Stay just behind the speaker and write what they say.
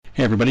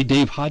Hey everybody,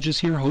 Dave Hodges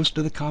here, host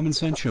of the Common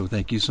Sense Show.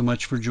 Thank you so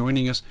much for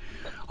joining us.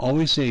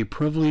 Always a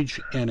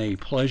privilege and a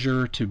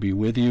pleasure to be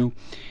with you.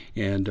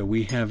 And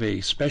we have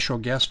a special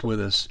guest with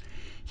us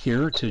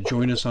here to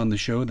join us on the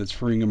show that's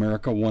freeing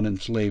America one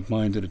enslaved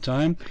mind at a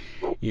time.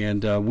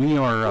 And we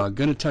are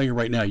going to tell you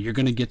right now, you're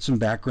going to get some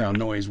background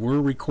noise.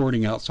 We're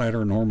recording outside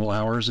our normal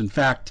hours. In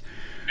fact,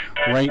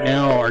 right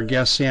now our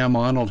guest Sam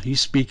Honnold, he's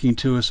speaking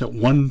to us at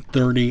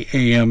 1:30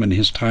 a.m. in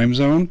his time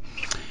zone.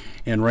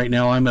 And right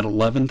now I'm at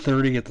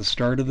 11:30 at the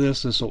start of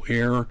this. This will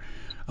air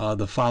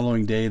the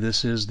following day.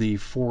 This is the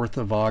 4th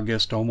of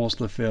August, almost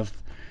the 5th.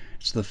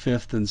 It's the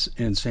 5th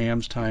in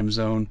Sam's time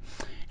zone,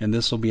 and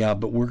this will be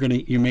out. But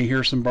you may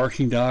hear some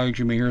barking dogs,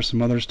 you may hear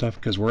some other stuff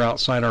because we're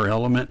outside our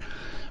element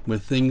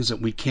with things that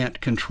we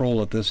can't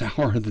control at this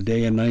hour of the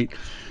day and night.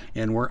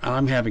 And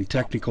I'm having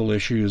technical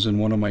issues in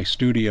one of my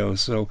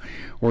studios, so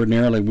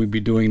ordinarily we'd be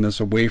doing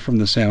this away from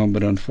the sound,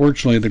 but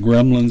unfortunately the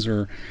gremlins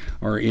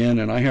are in,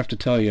 and I have to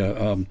tell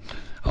you,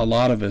 a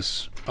lot of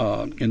us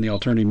in the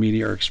alternative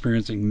media are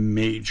experiencing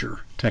major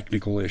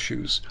technical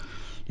issues,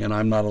 and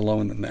I'm not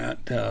alone in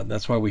that.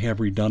 That's why we have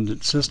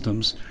redundant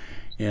systems.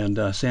 And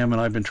Sam and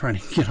I have been trying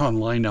to get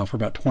online now for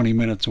about 20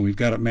 minutes, and we've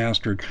got it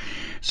mastered.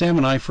 Sam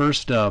and I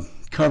first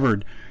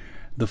covered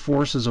the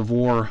forces of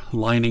war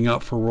lining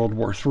up for World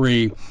War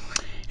III,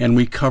 and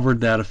we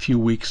covered that a few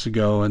weeks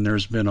ago, and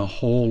there's been a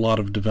whole lot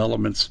of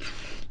developments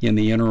in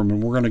the interim,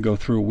 and we're going to go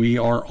through. We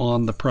are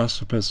on the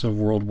precipice of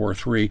World War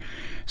III.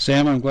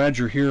 Sam, I'm glad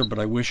you're here, but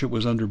I wish it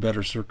was under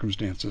better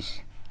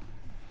circumstances.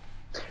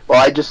 Well,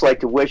 I'd just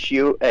like to wish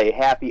you a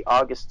happy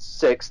August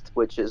 6th,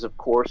 which is, of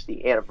course,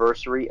 the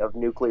anniversary of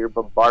nuclear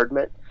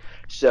bombardment.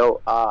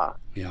 So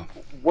Yeah.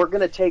 we're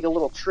going to take a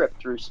little trip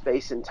through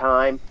space and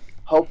time.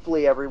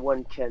 Hopefully,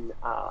 everyone can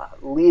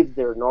leave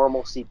their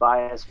normalcy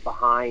bias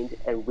behind,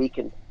 and we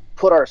can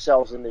put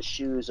ourselves in the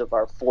shoes of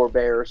our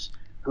forebears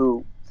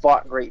who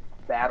fought great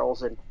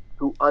battles and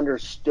who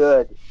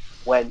understood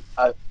when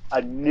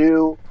a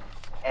new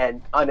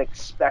and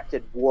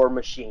unexpected war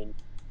machine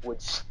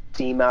would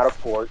steam out of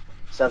port,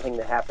 something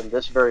that happened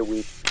this very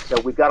week. So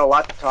we've got a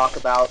lot to talk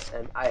about,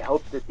 and I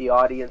hope that the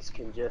audience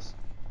can just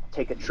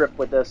take a trip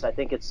with us. I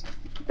think it's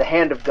the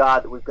hand of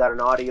God that we've got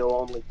an audio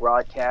only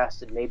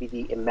broadcast, and maybe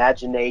the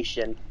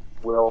imagination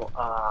will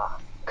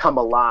come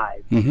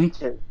alive Mm-hmm.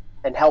 to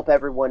and help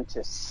everyone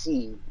to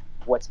see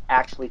what's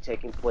actually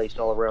taking place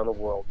all around the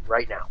world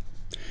right now.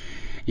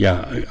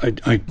 Yeah,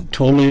 I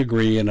totally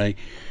agree, and I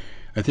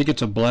think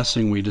it's a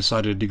blessing we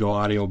decided to go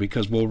audio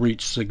because we'll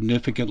reach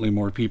significantly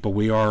more people.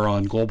 We are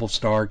on Global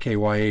Star,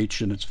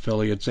 KYH, and its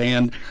affiliates,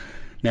 and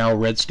now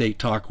Red State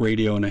Talk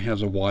Radio, and it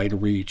has a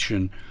wide reach.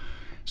 And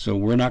so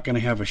we're not going to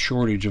have a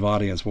shortage of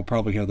audience. We'll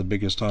probably have the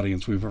biggest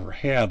audience we've ever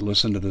had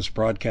listen to this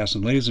broadcast.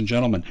 And ladies and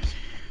gentlemen,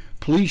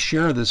 please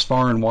share this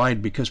far and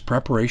wide because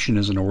preparation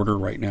is in order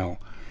right now.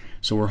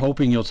 So we're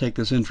hoping you'll take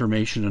this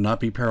information and not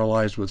be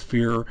paralyzed with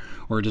fear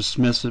or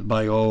dismiss it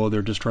by, oh,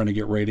 they're just trying to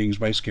get ratings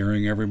by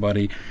scaring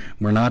everybody.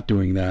 We're not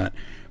doing that.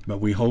 But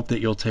we hope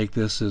that you'll take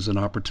this as an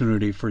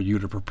opportunity for you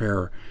to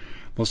prepare.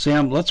 Well,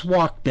 Sam, let's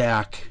walk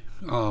back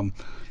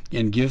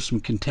and give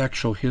some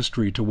contextual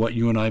history to what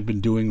you and I have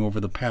been doing over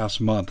the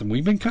past month. And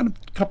we've been kind of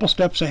a couple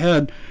steps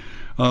ahead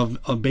of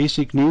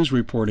basic news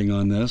reporting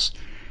on this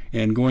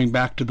and going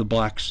back to the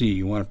Black Sea.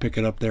 You want to pick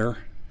it up there?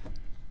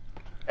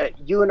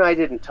 You and I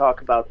didn't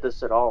talk about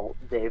this at all,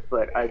 Dave,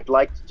 but I'd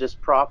like to just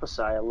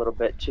prophesy a little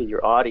bit to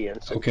your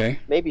audience and Okay.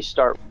 maybe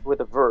start with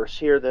a verse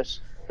here. This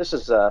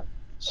is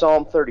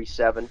Psalm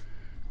 37,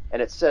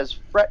 and it says,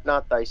 "Fret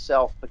not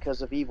thyself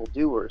because of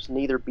evildoers,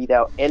 neither be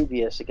thou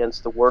envious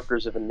against the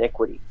workers of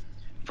iniquity,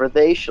 for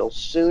they shall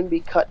soon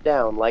be cut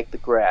down like the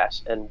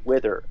grass and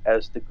wither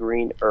as the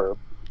green herb.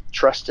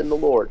 Trust in the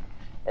Lord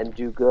and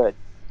do good."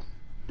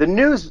 The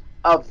news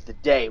of the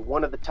day,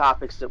 one of the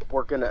topics that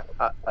we're going to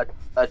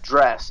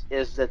address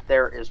is that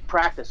there is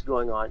practice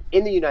going on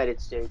in the United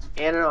States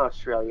and in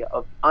Australia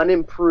of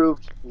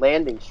unimproved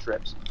landing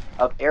strips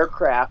of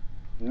aircraft,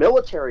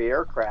 military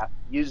aircraft,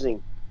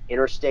 using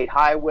interstate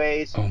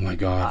highways, Oh my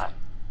God. uh,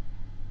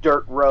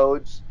 dirt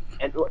roads.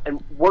 And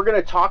we're going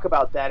to talk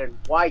about that and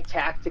why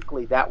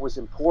tactically that was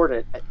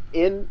important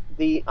in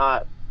the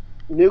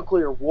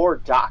nuclear war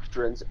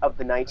doctrines of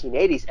the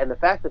 1980s, and the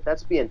fact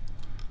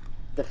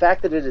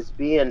that it is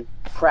being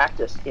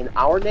practiced in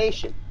our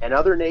nation and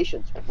other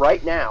nations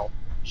right now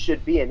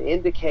should be an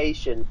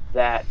indication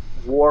that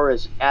war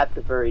is at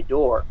the very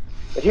door.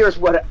 But here's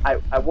what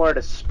I wanted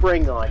to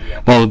spring on you.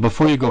 Well,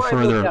 before you go Before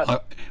I moved further,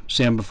 out,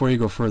 Sam, before you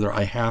go further,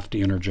 I have to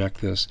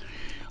interject this.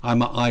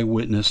 I'm an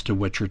eyewitness to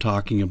what you're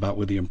talking about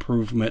with the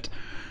improvement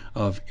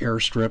of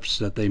airstrips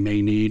that they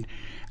may need.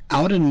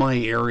 Out in my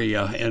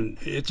area, and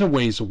it's a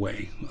ways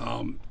away,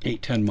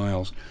 8-10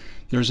 miles,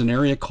 there's an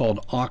area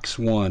called Ox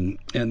 1,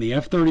 and the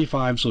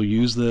F-35s will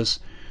use this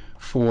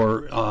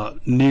for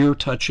near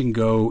touch and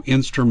go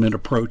instrument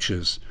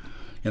approaches,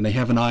 and they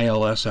have an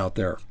ILS out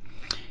there.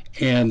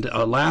 And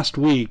last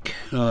week,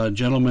 a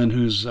gentleman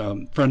who's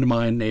a friend of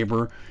mine,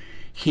 neighbor,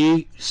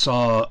 he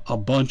saw a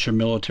bunch of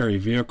military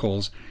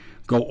vehicles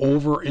go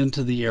over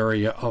into the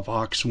area of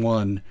Ox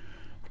 1,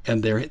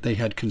 and they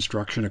had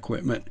construction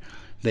equipment.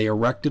 They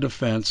erected a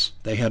fence.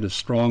 They had a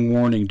strong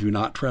warning, do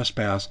not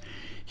trespass.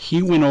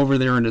 He went over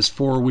there in his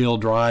four-wheel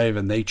drive,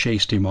 and they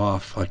chased him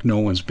off like no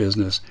one's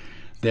business.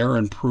 They're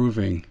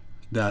improving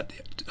that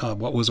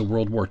what was a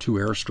World War II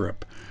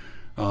airstrip.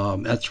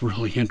 That's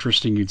really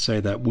interesting you'd say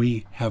that.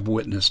 We have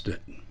witnessed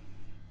it.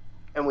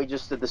 And we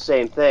just did the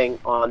same thing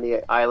on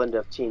the island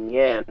of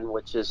Tinian,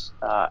 which is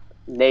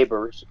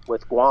neighbors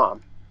with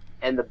Guam.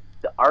 And the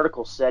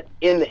article said,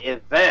 in the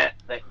event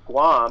that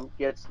Guam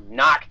gets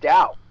knocked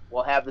out,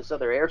 we'll have this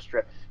other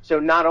airstrip. So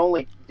not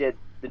only did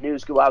the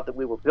news go out that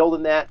we were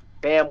building that,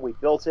 bam, we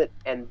built it,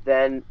 and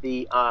then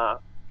the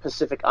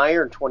Pacific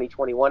Iron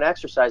 2021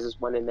 exercises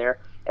went in there,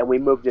 and we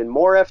moved in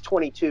more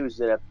F-22s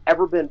than have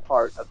ever been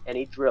part of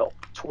any drill.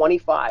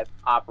 25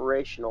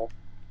 operational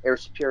air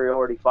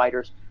superiority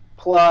fighters,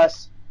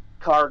 plus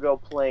cargo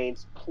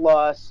planes,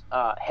 plus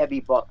heavy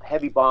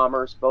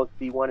bombers, both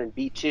B-1 and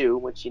B-2,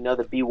 which you know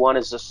the B-1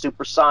 is a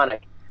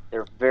supersonic.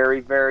 They're very,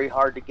 very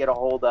hard to get a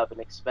hold of and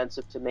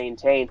expensive to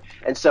maintain.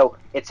 And so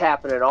it's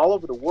happening all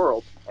over the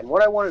world. And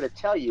what I wanted to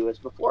tell you is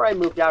before I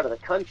moved out of the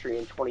country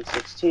in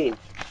 2016,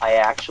 I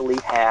actually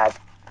had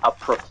a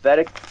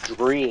prophetic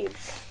dream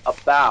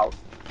about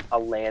a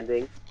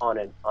landing on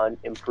an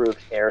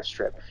unimproved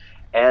airstrip.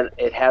 And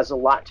it has a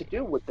lot to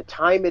do with the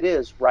time it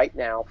is right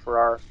now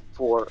for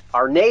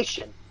our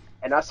nation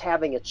and us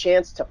having a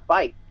chance to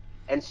fight.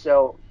 And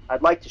so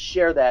I'd like to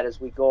share that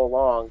as we go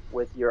along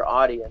with your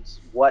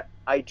audience, what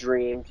I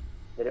dreamed,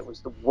 that it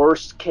was the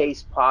worst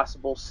case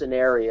possible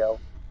scenario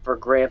for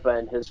Grandpa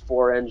and his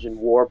four-engine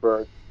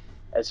Warbird,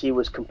 as he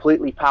was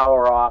completely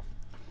power off.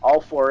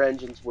 All four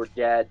engines were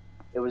dead.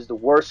 It was the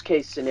worst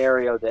case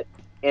scenario that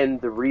in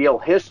the real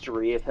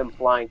history of him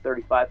flying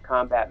 35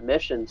 combat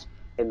missions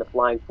in the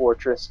Flying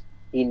Fortress,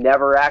 he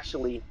never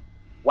actually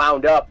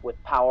wound up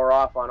with power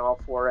off on all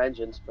four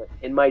engines. But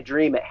in my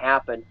dream, it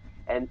happened.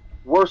 And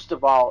worst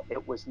of all,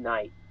 it was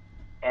night.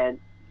 And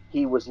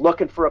he was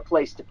looking for a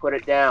place to put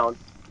it down.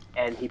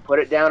 And he put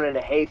it down in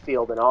a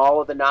hayfield, and all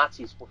of the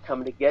Nazis were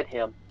coming to get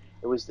him.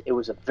 It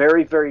was a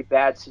very, very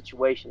bad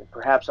situation. And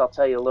perhaps I'll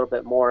tell you a little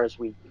bit more as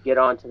we get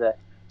on to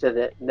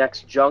the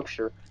next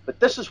juncture. But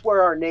this is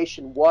where our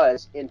nation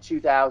was in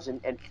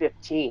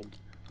 2015.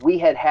 We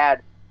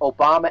had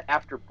Obama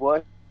after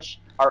Bush.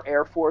 Our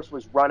Air Force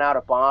was run out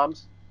of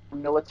bombs. Our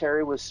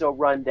military was so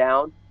run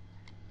down.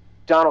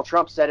 Donald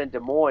Trump said in Des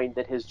Moines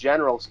that his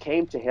generals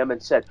came to him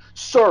and said,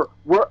 "Sir,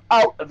 we're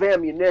out of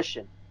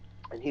ammunition."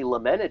 And he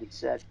lamented. He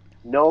said,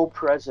 "No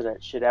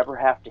president should ever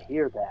have to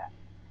hear that."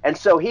 And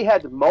so he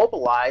had to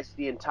mobilize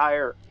the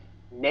entire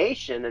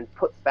nation and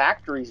put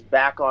factories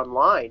back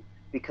online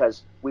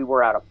because we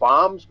were out of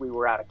bombs, we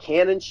were out of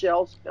cannon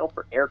shells,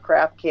 for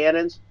aircraft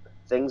cannons,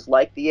 things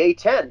like the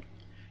A-10.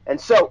 And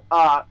so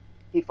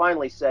he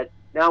finally said,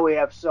 now we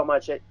have so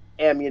much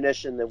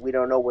ammunition that we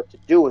don't know what to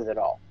do with it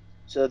all.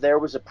 So there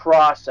was a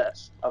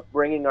process of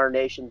bringing our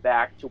nation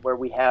back to where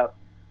we have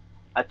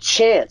a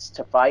chance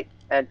to fight.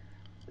 And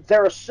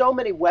there are so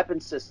many weapon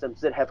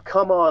systems that have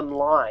come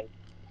online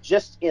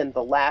just in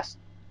the last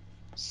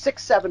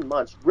 6-7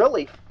 months,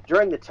 really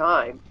during the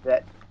time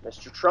that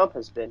Mr. Trump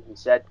has been. He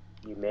said,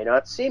 "You may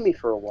not see me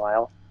for a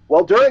while."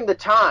 Well, during the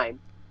time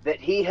that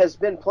he has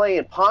been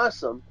playing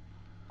possum,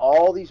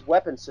 all these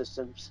weapon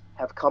systems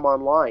have come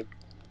online.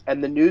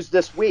 And the news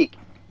this week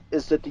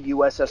is that the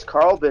USS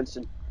Carl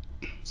Vinson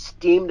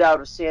steamed out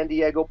of San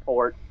Diego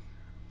port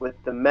with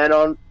the men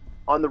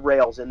on the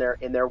rails in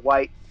their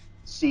white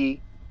sea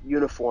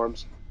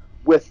uniforms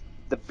with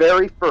the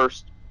very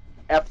first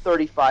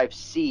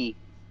F-35C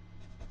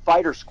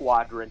fighter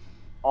squadron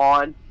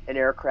on an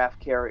aircraft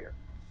carrier.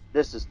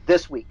 This is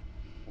this week,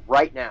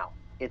 right now.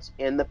 It's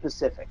in the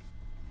Pacific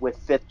with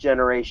fifth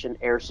generation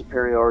air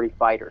superiority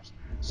fighters.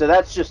 So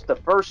that's just the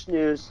first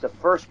news, the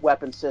first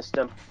weapon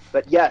system.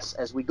 But yes,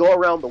 as we go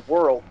around the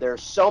world,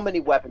 there's so many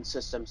weapon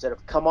systems that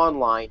have come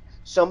online,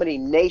 so many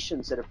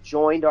nations that have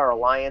joined our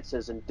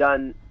alliances and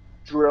done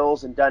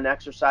drills and done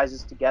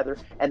exercises together,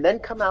 and then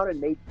come out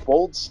and made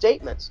bold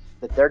statements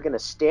that they're going to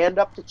stand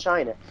up to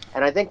China.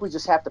 And I think we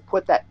just have to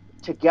put that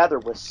together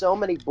with so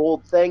many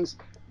bold things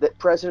that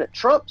President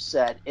Trump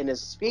said in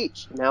his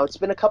speech. Now, it's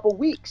been a couple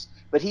weeks,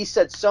 but he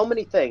said so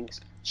many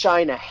things.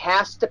 China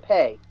has to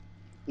pay,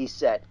 he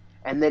said.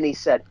 And then he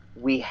said,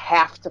 we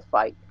have to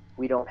fight.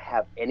 We don't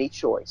have any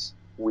choice.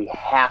 We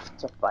have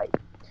to fight.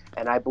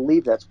 And I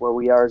believe that's where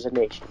we are as a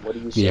nation. What do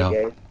you say, Yeah.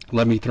 Dave?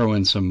 Let me throw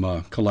in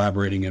some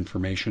collaborating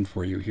information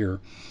for you here.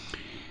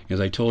 As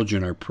I told you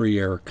in our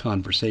pre-air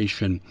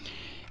conversation,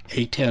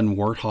 A-10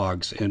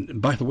 Warthogs,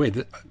 and by the way,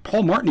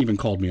 Paul Martin even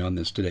called me on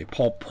this today.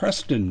 Paul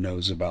Preston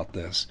knows about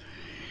this.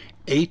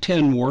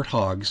 A-10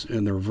 Warthogs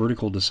and their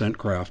vertical descent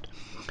craft,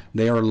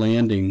 they are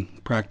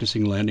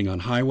practicing landing on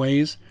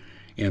highways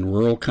and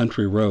rural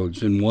country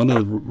roads. And one of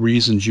the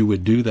reasons you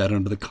would do that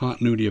under the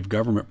continuity of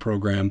government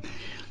program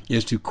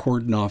is to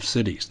cordon off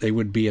cities. They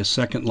would be a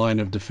second line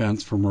of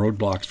defense from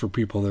roadblocks for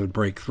people that would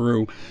break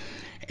through.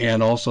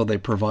 and also they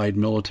provide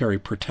military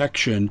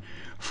protection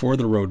for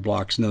the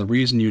roadblocks. Now, the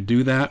reason you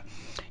do that,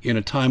 in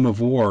a time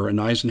of war, and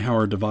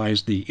Eisenhower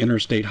devised the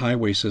interstate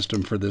highway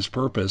system for this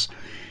purpose,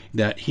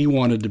 that he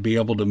wanted to be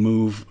able to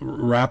move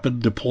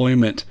rapid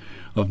deployment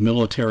of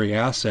military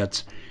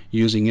assets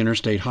using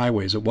interstate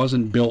highways. It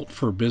wasn't built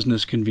for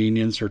business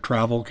convenience or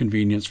travel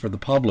convenience for the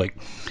public.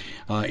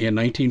 In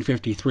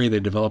 1953, they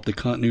developed the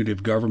Continuity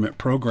of Government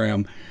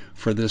program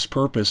for this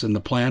purpose, and the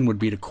plan would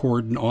be to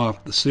cordon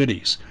off the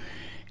cities.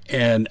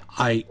 And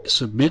I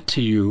submit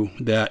to you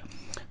that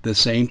the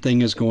same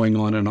thing is going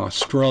on in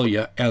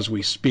Australia as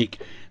we speak.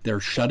 They're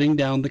shutting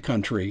down the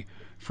country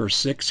for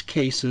 6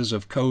 cases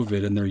of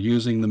COVID, and they're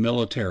using the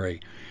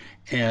military.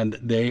 And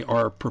they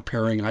are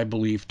preparing, I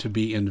believe, to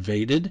be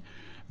invaded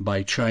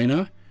by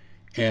China,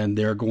 and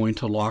they're going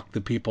to lock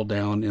the people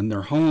down in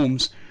their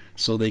homes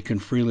so they can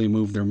freely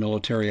move their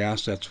military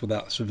assets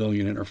without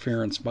civilian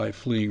interference by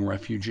fleeing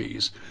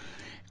refugees.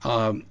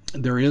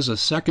 There is a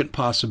second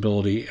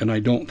possibility, and I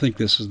don't think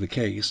this is the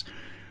case,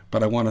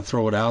 but I want to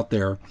throw it out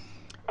there.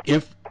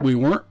 If we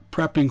weren't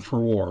prepping for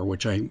war,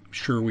 which I'm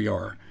sure we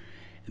are,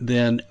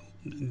 then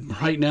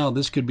right now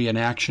this could be an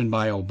action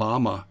by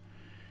Obama.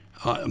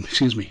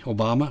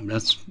 Obama.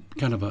 That's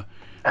kind of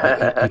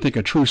I think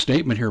a true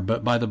statement here,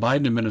 but by the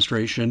Biden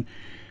administration,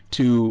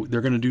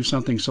 they're going to do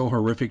something so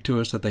horrific to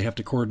us that they have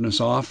to cordon us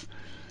off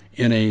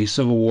in a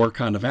civil war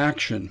kind of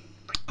action.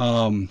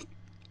 I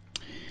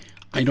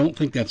don't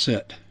think that's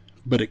it,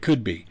 but it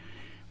could be.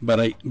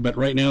 But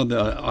right now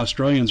the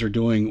Australians are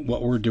doing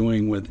what we're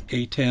doing with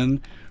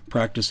A-10,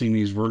 practicing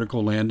these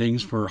vertical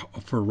landings for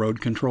road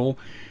control.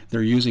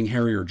 They're using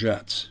Harrier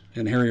jets,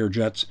 and Harrier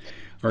jets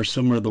are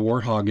similar to the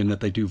Warthog in that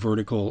they do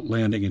vertical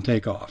landing and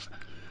takeoff.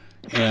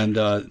 And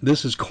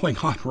this is going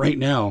on right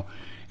now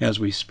as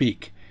we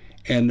speak.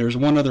 And there's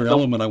one other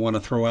element I want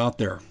to throw out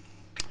there.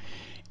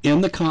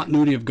 In the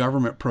Continuity of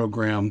Government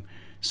program,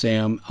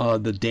 Sam,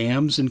 the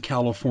dams in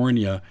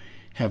California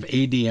have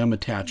ADM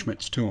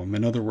attachments to them.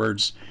 In other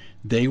words,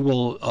 they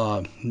will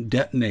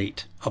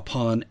detonate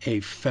upon a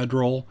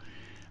federal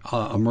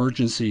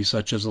emergency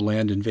such as a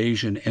land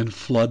invasion and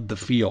flood the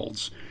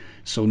fields.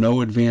 So no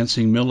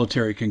advancing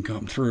military can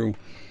come through.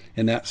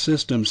 And that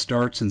system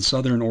starts in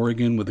southern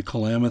Oregon with the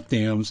Klamath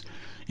dams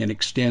and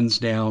extends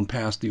down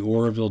past the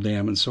Oroville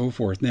Dam and so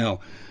forth.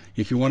 Now,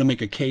 if you want to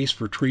make a case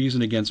for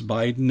treason against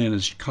Biden and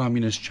his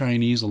communist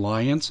Chinese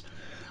alliance,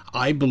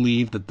 I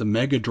believe that the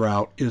mega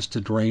drought is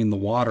to drain the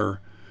water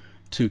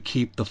to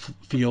keep the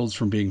fields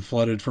from being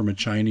flooded from a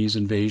Chinese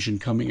invasion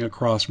coming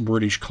across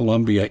British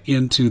Columbia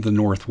into the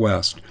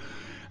Northwest.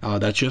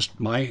 That's just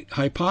my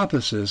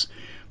hypothesis,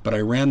 but I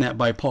ran that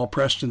by Paul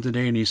Preston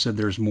today, and he said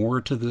there's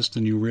more to this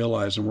than you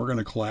realize, and we're going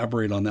to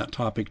collaborate on that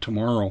topic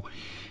tomorrow.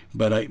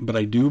 But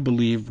I do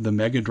believe the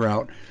mega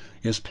drought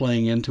is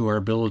playing into our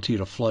ability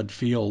to flood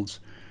fields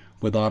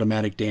with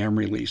automatic dam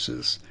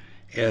releases.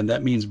 And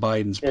that means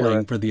Biden's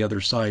playing for the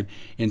other side.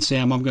 And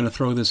Sam, I'm going to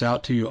throw this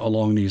out to you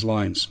along these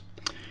lines.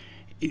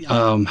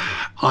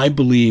 I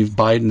believe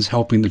Biden's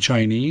helping the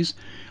Chinese.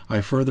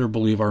 I further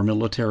believe our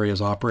military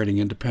is operating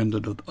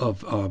independent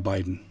of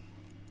Biden.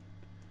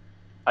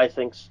 I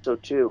think so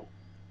too,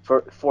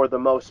 for the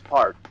most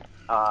part.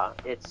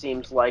 It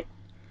seems like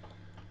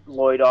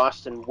Lloyd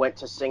Austin went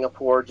to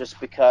Singapore just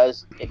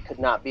because it could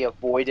not be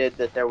avoided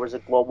that there was a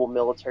global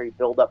military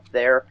buildup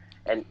there,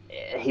 and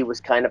he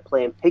was kind of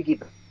playing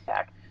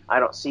piggyback. I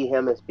don't see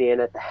him as being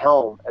at the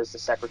helm as the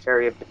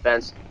Secretary of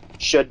Defense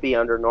should be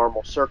under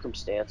normal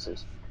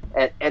circumstances.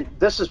 And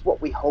this is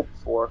what we hope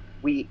for.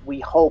 We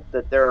hope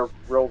that there are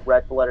real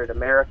red-blooded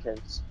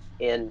Americans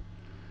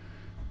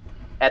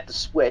at the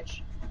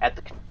switch, at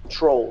the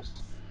controls,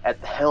 at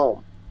the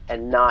helm,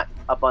 and not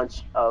a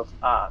bunch of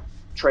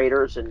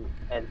traitors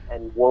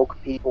and woke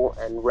people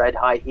and red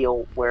high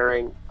heel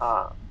wearing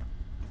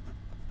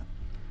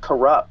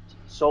corrupt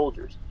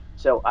soldiers.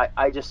 So I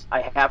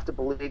have to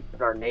believe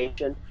in our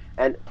nation.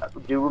 And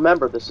do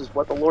remember, this is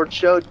what the Lord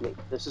showed me.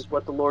 This is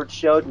what the Lord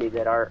showed me,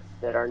 that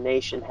our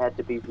nation had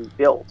to be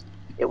rebuilt.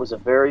 It was a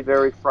very,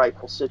 very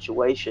frightful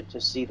situation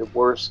to see the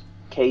worst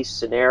case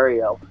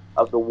scenario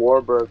of the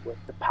Warbird with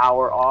the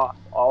power off,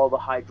 all the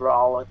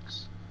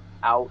hydraulics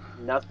out,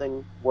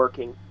 nothing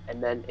working,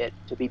 and then it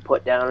to be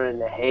put down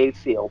in a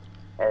hayfield.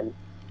 And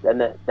then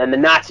the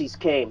Nazis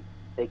came.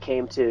 They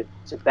came to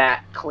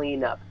bat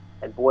cleanup.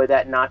 And boy,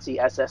 that Nazi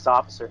SS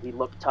officer, he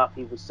looked tough.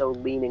 He was so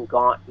lean and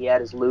gaunt. He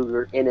had his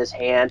Luger in his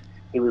hand.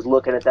 He was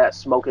looking at that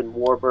smoking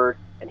Warbird,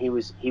 and he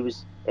was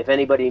if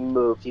anybody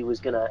moved, he was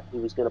gonna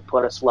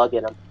put a slug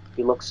in him.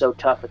 He looked so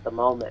tough at the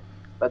moment.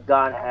 But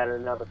God had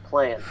another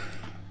plan.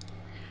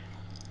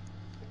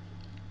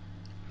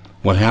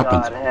 What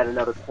happened? God had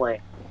another plan.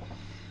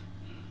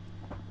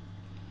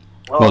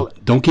 Well,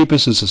 don't keep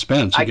us in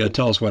suspense. You got to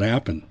tell us what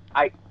happened.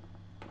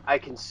 I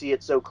can see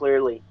it so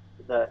clearly.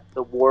 The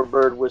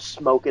Warbird was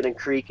smoking and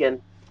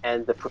creaking,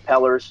 and the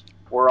propellers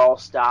were all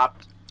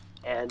stopped.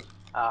 And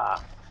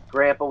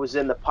Grandpa was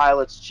in the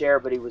pilot's chair,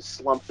 but he was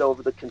slumped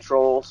over the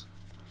controls.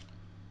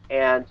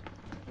 And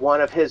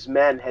one of his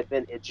men had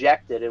been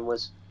ejected and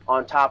was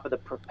on top of the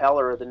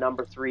propeller of the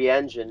number 3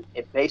 engine.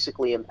 It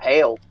basically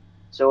impaled.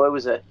 So it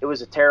was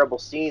a terrible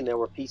scene. There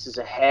were pieces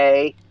of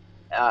hay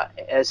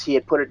as he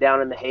had put it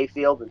down in the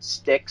hayfield, and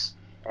sticks,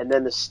 and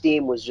then the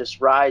steam was just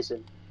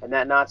rising. And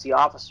that Nazi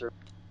officer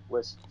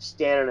was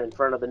standing in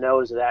front of the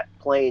nose of that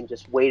plane,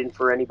 just waiting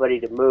for anybody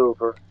to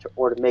move or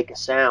to make a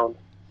sound.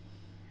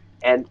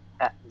 And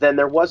then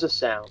there was a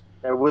sound.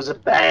 There was a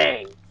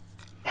bang,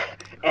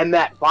 and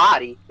that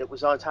body that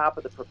was on top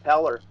of the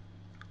propeller,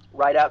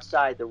 right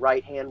outside the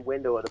right-hand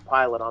window of the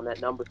pilot on that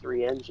number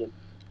 3 engine,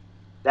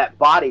 that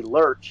body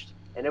lurched,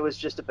 and it was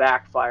just a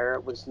backfire.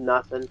 It was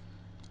nothing.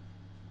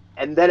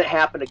 And then it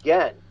happened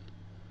again.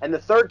 And the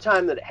third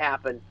time that it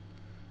happened,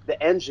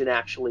 the engine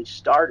actually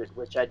started,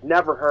 which I'd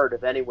never heard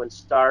of anyone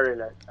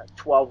starting a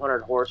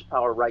 1200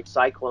 horsepower Wright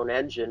Cyclone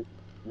engine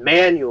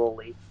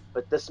manually.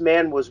 But this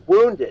man was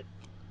wounded,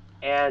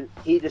 and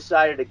he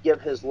decided to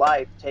give his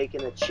life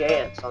taking a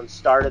chance on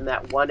starting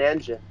that one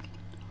engine.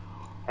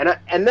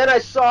 And then I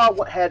saw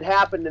what had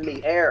happened in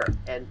the air,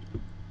 and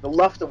the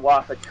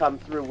Luftwaffe had come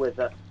through with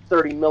a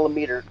 30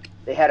 millimeter.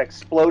 They had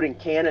exploding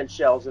cannon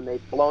shells, and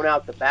they'd blown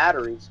out the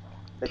batteries.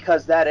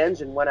 Because that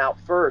engine went out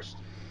first,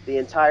 the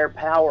entire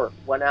power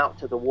went out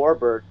to the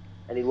Warbird,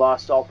 and he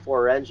lost all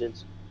 4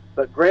 engines.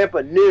 But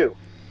Grandpa knew,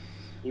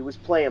 he was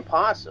playing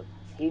possum.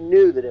 He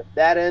knew that if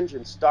that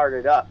engine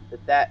started up,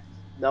 that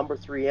number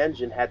 3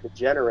 engine had the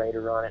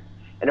generator on it.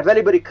 And if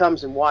anybody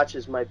comes and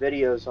watches my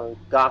videos on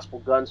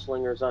Gospel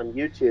Gunslingers on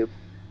YouTube,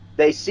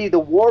 they see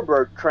the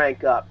Warbird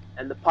crank up,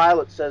 and the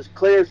pilot says,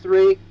 "Clear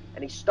 3,"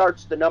 and he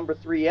starts the number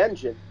 3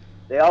 engine.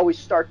 They always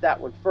start that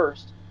one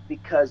first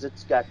because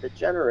it's got the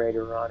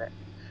generator on it.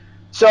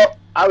 So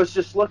I was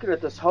just looking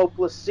at this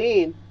hopeless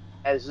scene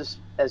as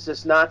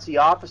this Nazi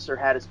officer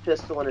had his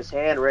pistol in his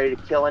hand, ready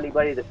to kill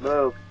anybody that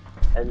moved.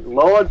 And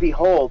lo and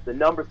behold, the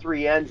number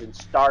 3 engine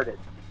started.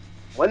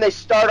 When they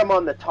start them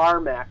on the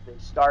tarmac, they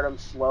start them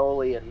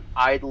slowly and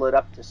idle it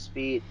up to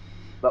speed.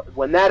 But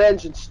when that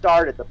engine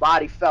started, the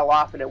body fell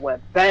off, and it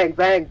went bang,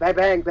 bang, bang,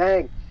 bang,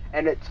 bang,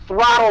 and it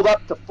throttled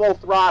up to full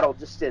throttle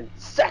just in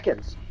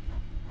seconds.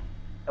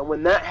 And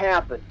when that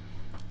happened,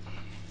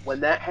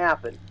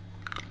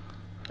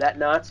 that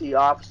Nazi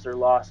officer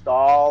lost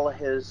all of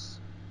his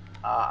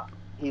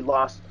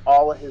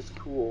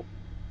cool,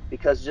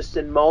 because just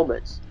in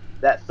moments,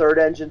 that third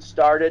engine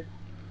started,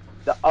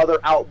 the other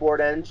outboard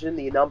engine,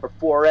 the number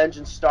 4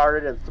 engine,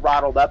 started and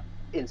throttled up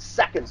in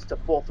seconds to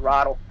full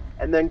throttle.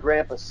 And then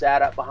Grandpa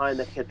sat up behind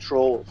the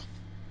controls,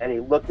 and he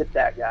looked at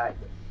that guy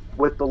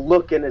with the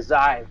look in his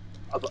eye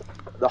of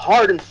the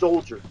hardened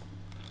soldier.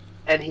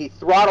 And he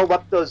throttled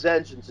up those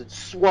engines and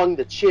swung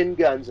the chin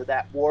guns of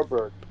that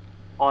Warbird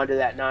onto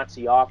that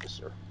Nazi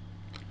officer.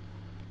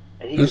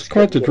 And he That's just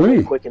quite couldn't the get away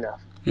dream. quick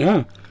enough.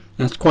 Yeah,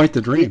 that's quite the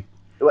He dream.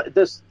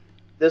 this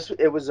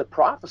it was a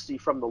prophecy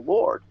from the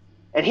Lord.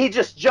 And he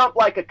just jumped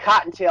like a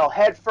cottontail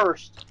head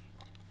first,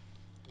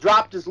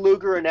 dropped his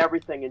Luger and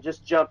everything, and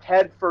just jumped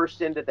head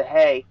first into the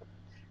hay,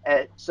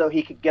 and so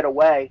he could get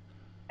away.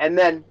 And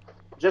then,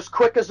 just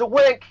quick as a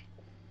wink,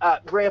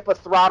 Grandpa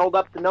throttled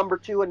up the number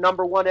 2 and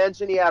number 1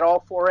 engine. He had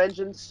all 4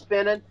 engines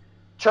spinning,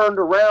 turned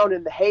around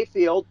in the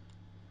hayfield,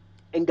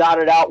 and got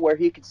it out where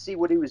he could see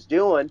what he was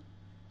doing,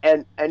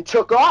 and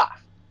took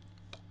off.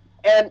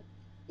 And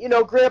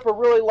Grandpa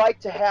really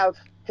liked to have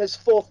his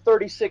full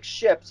 36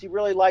 ships. He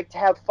really liked to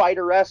have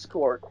fighter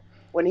escort.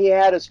 When he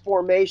had his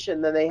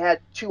formation, then they had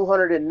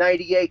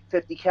 298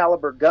 50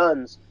 caliber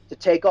guns to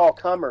take all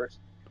comers.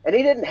 And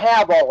he didn't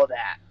have all of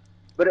that,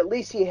 but at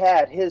least he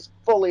had his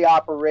fully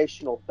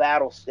operational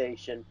battle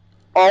station,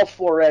 all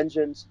 4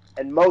 engines,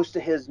 and most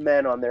of his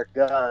men on their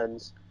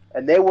guns.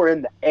 And they were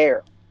in the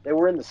air. They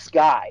were in the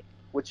sky,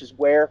 which is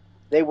where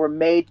they were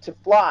made to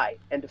fly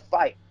and to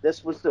fight.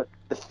 This was the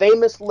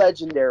famous,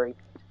 legendary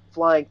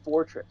Flying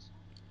Fortress.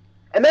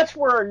 And that's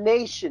where our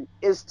nation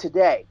is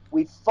today.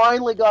 We've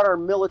finally got our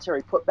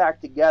military put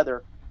back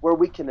together where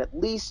we can at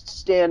least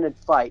stand and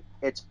fight.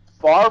 It's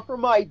far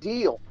from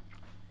ideal.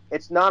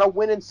 It's not a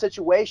winning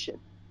situation.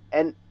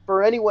 And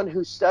for anyone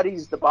who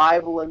studies the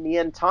Bible and the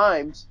end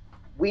times,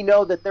 we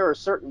know that there are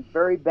certain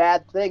very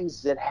bad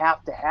things that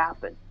have to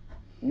happen.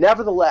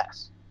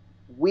 Nevertheless,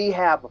 we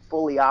have a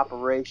fully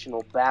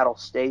operational battle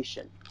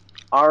station.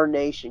 Our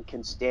nation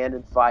can stand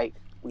and fight.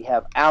 We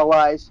have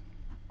allies.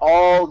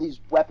 All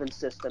these weapon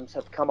systems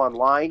have come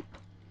online.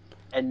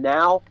 And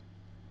now,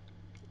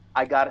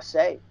 I got to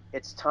say,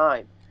 it's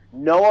time.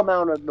 No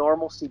amount of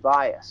normalcy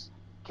bias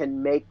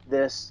can make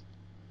this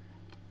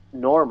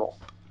normal.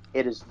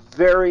 It is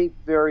very,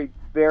 very,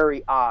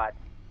 very odd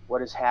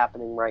what is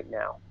happening right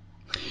now.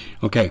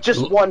 Okay.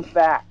 Just one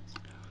fact.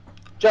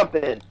 Jump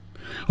in.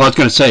 Well, I was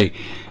going to say,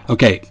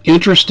 okay,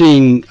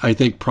 interesting, I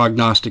think,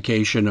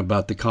 prognostication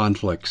about the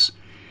conflicts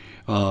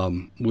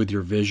with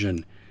your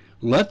vision.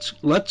 Let's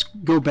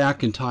go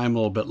back in time a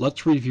little bit.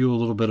 Let's review a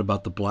little bit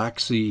about the Black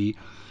Sea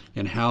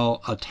and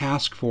how a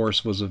task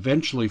force was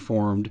eventually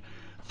formed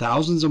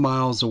thousands of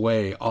miles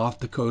away off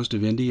the coast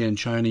of India and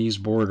Chinese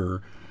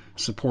border,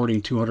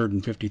 supporting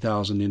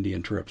 250,000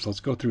 Indian troops.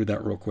 Let's go through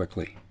that real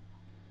quickly.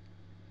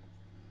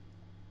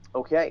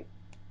 Okay.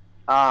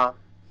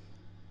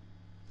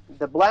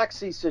 The Black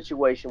Sea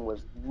situation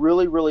was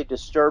really, really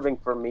disturbing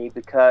for me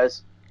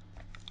because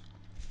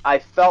I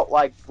felt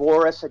like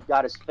Boris had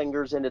got his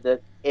fingers into the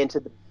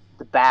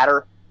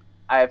batter.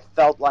 I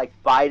felt like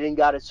Biden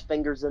got his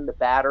fingers in the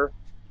batter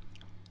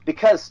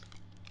because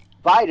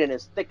Biden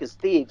is thick as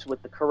thieves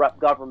with the corrupt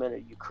government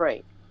of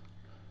Ukraine.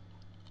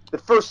 The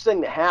first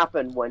thing that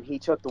happened when he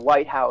took the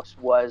White House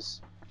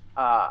was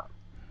uh,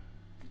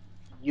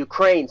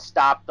 Ukraine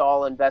stopped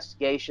all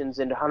investigations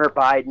into Hunter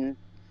Biden,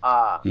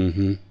 uh,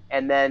 Mm-hmm.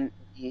 and then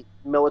the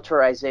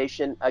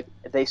militarization.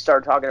 They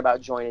started talking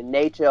about joining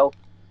NATO.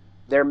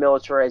 Their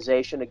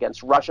militarization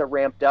against Russia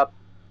ramped up.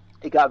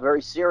 It got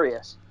very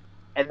serious,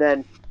 and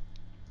then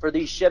for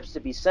these ships to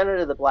be sent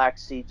into the Black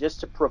Sea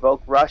just to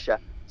provoke Russia,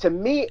 to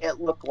me it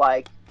looked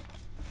like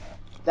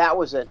that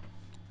was a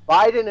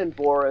Biden and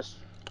Boris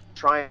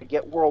trying to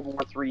get World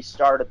War III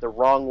started the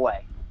wrong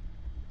way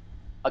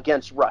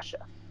against Russia.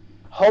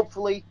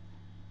 Hopefully,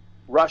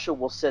 Russia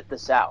will sit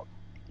this out.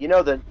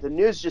 The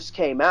news just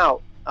came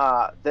out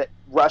that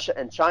Russia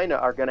and China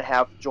are going to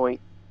have joint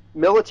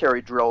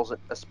military drills,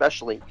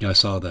 especially I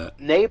saw that.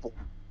 naval,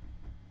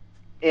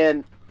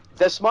 in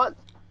this month,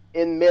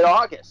 in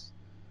mid-August.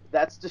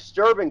 That's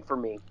disturbing for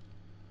me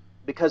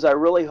because I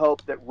really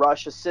hope that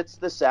Russia sits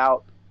this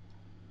out.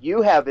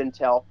 You have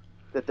intel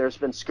that there's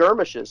been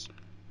skirmishes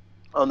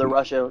on the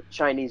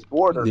Russia-Chinese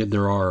border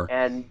There are.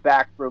 and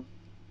backroom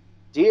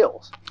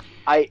deals.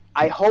 I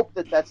hope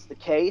that that's the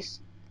case.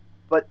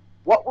 But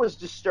what was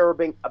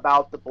disturbing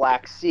about the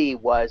Black Sea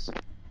was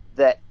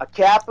that a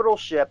capital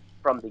ship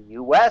from the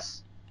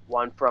U.S.,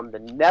 one from the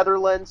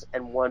Netherlands,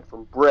 and one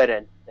from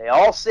Britain, they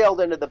all sailed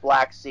into the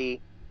Black Sea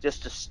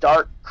just to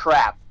start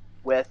crap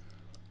with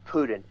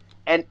Putin.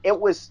 And it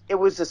was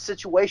a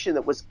situation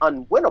that was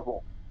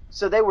unwinnable.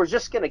 So they were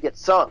just going to get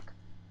sunk.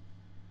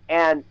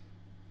 And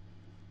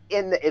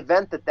in the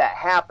event that that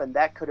happened,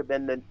 that could have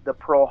been the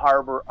Pearl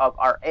Harbor of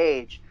our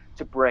age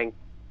to bring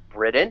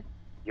Britain,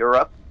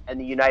 Europe, and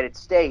the United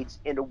States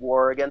into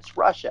war against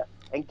Russia.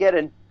 And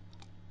getting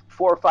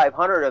 400 or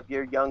 500 of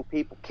your young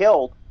people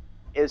killed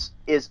is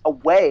a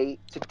way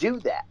to do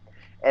that.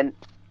 And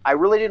I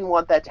really didn't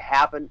want that to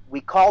happen. We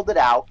called it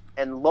out,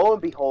 and lo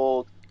and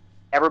behold,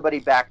 everybody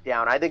backed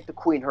down. I think the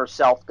Queen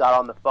herself got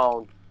on the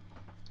phone.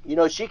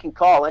 She can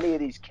call any of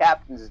these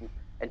captains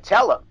and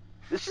tell them,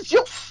 this is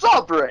your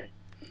sovereign.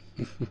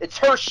 It's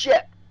her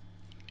ship.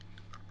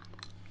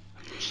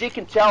 She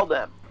can tell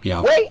them,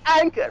 Yeah. weigh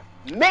anchor,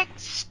 make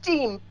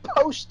steam,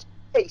 post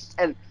haste.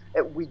 And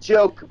we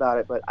joke about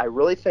it, but I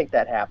really think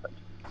that happened.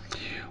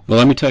 Well,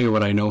 let me tell you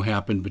what I know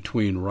happened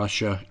between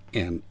Russia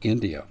and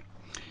India.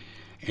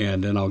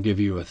 And then I'll give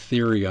you a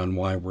theory on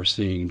why we're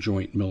seeing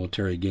joint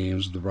military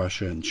games with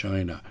Russia and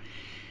China.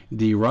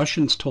 The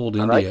Russians told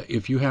All India, right?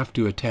 if you have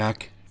to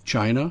attack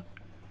China,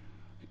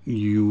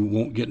 you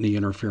won't get any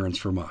interference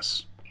from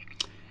us.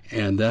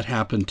 And that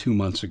happened 2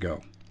 months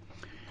ago.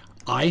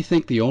 I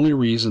think the only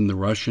reason the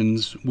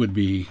Russians would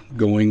be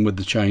going with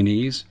the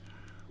Chinese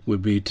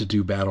would be to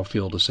do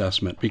battlefield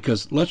assessment.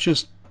 Because let's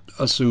just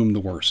assume the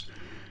worst.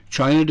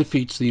 China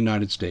defeats the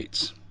United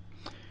States.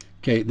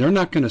 Okay, they're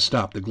not going to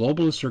stop. The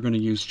globalists are going to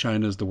use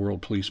China as the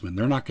world policeman.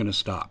 They're not going to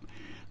stop.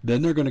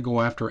 Then they're going to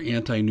go after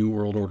anti-New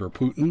World Order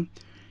Putin,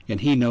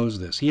 and he knows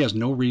this. He has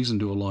no reason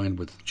to align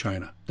with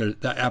China.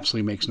 That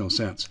absolutely makes no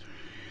sense.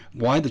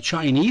 Why the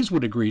Chinese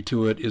would agree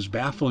to it is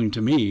baffling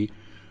to me,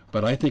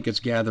 but I think it's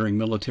gathering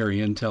military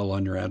intel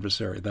on your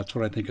adversary. That's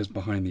what I think is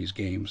behind these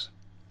games.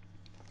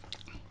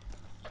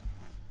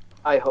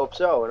 I hope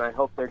so, and I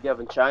hope they're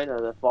giving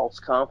China the false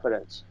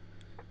confidence.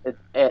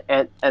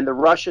 And the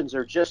Russians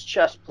are just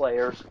chess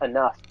players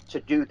enough to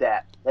do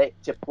that.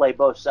 To play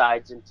both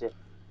sides and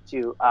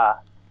to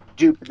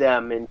dupe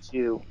them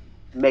into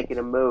making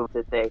a move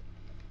that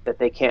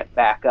they can't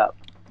back up.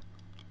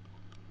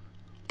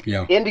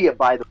 Yeah. India,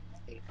 by the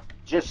way,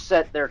 just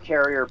sent their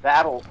carrier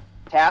battle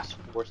task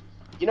force.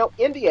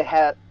 India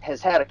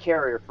has had a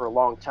carrier for a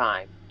long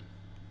time.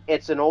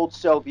 It's an old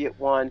Soviet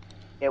one.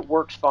 It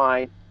works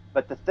fine.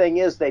 But the thing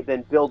is, they've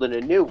been building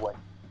a new one.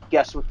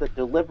 Guess what the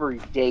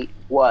delivery date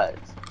was?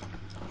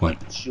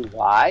 What?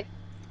 July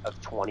of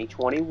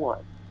 2021,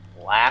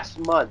 last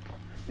month.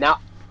 Now,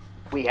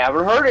 we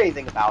haven't heard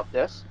anything about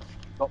this,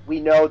 but we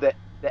know that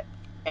the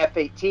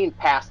F-18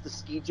 passed the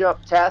ski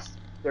jump test.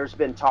 There's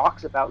been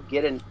talks about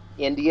getting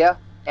India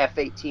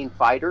F-18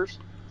 fighters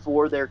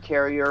for their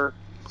carrier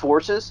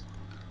forces.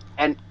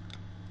 And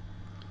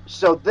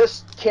so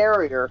this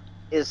carrier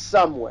is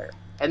somewhere.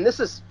 And this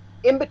is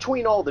in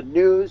between all the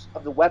news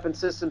of the weapon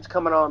systems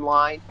coming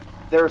online.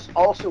 There's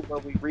also where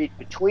we read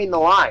between the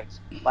lines,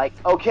 like,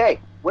 okay,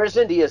 where's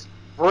India's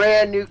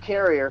brand new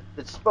carrier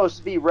that's supposed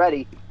to be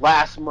ready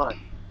last month?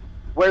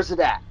 Where's it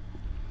at?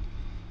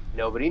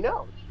 Nobody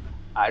knows.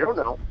 I don't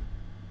know.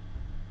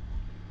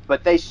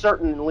 But they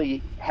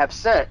certainly have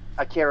sent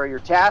a carrier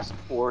task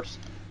force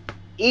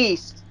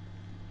east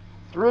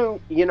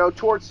through,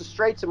 towards the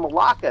Straits of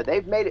Malacca.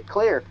 They've made it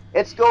clear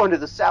it's going to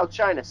the South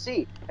China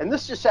Sea. And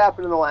this just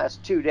happened in the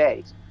last 2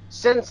 days.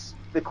 Since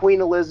the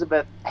Queen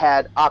Elizabeth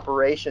had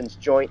operations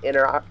joint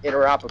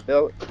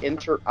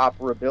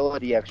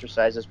interoperability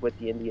exercises with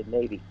the Indian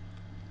Navy.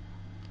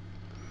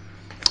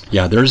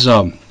 Yeah, there's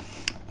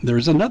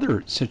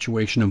another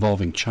situation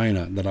involving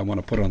China that I want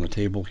to put on the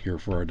table here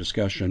for our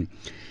discussion,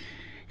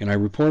 and I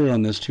reported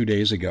on this 2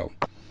 days ago.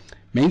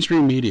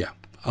 Mainstream media,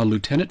 a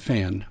lieutenant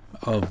fan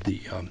of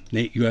the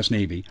U.S.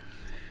 Navy,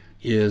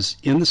 is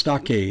in the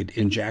stockade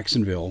in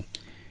Jacksonville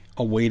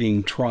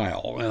awaiting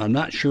trial, and I'm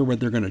not sure what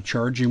they're going to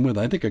charge him with.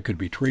 I think it could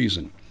be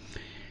treason.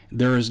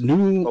 There is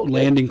new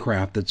landing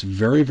craft that's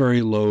very,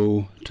 very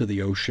low to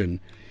the ocean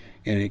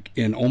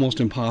and almost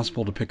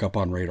impossible to pick up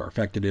on radar. In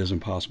fact, it is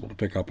impossible to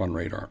pick up on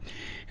radar.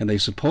 And they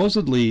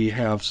supposedly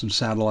have some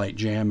satellite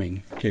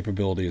jamming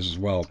capabilities as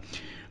well.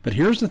 But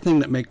here's the thing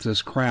that makes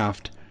this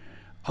craft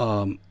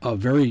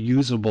very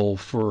usable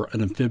for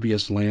an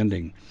amphibious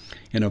landing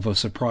and of a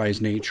surprise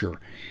nature.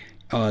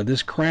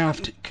 This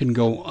craft can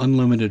go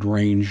unlimited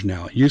range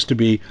now. It used to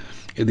be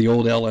the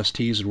old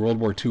LSTs in World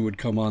War II would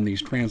come on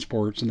these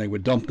transports and they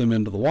would dump them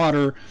into the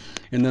water,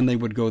 and then they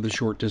would go the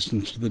short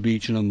distance to the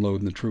beach and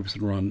unload, and the troops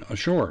would run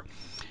ashore.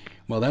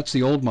 Well, that's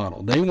the old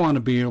model. They want to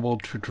be able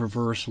to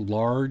traverse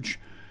large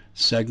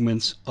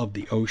segments of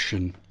the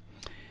ocean,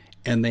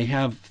 and they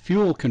have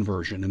fuel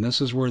conversion, and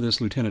this is where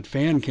this Lieutenant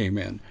Fan came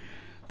in.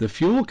 The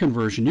fuel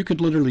conversion, you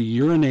could literally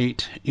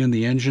urinate in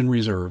the engine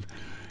reserve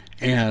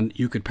and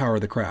you could power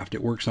the craft.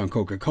 It works on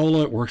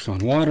Coca-Cola, it works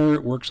on water,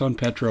 it works on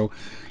petro,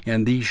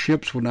 and these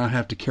ships would not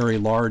have to carry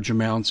large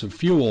amounts of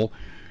fuel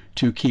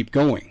to keep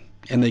going.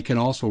 And they can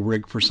also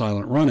rig for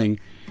silent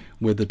running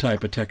with the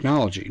type of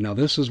technology. Now,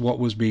 this is what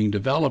was being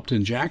developed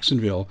in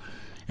Jacksonville,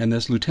 and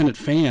this Lieutenant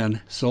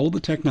Fan sold the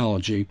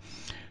technology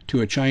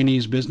to a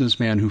Chinese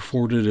businessman who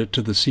forwarded it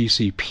to the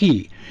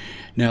CCP.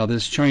 Now,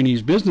 this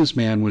Chinese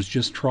businessman was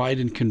just tried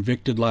and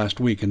convicted last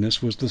week, and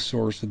this was the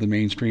source of the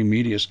mainstream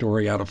media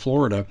story out of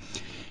Florida.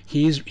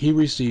 He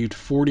received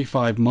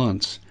 45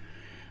 months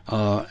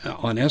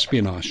on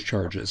espionage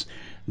charges.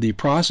 The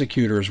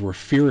prosecutors were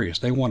furious.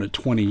 They wanted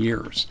 20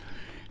 years.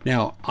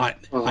 Now, I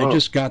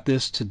just got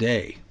this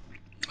today.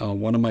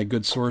 One of my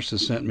good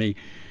sources sent me.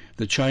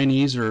 The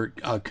Chinese are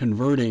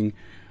converting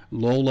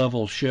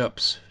low-level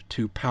ships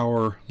to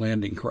power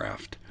landing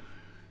craft.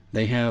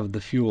 They have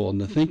the fuel,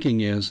 and the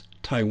thinking is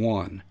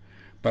Taiwan.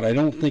 But I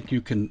don't think you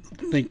can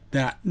think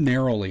that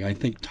narrowly. I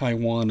think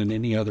Taiwan and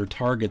any other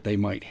target they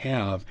might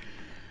have.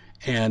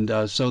 And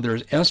so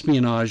there's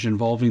espionage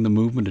involving the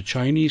movement of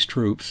Chinese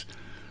troops,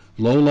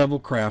 low-level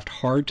craft,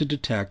 hard to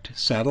detect,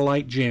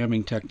 satellite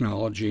jamming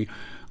technology,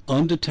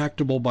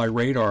 undetectable by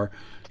radar.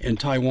 And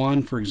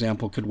Taiwan, for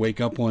example, could wake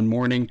up one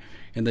morning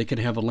and they could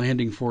have a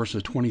landing force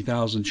of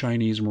 20,000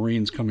 Chinese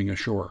Marines coming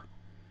ashore.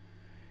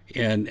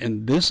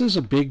 And this is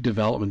a big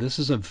development. This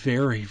is a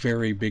very,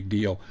 very big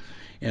deal.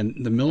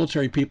 And the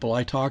military people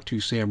I talk to,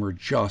 Sam, are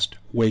just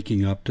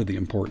waking up to the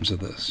importance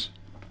of this.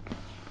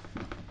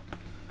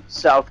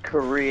 South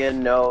Korea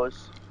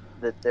knows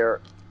that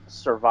their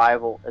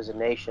survival as a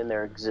nation,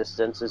 their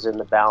existence is in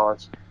the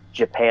balance.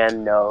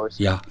 Japan knows.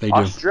 Yeah, they do.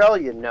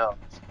 Australia knows.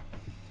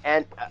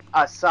 And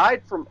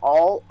aside from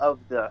all of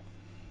the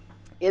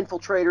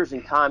infiltrators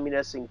and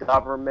communists in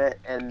government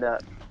and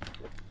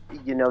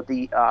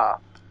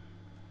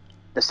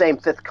the same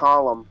fifth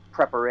column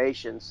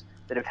preparations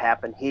that have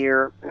happened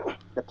here,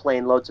 the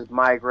plane loads of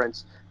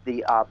migrants,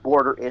 the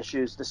border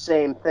issues, the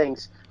same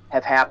things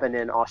have happened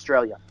in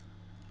Australia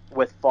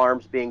with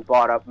farms being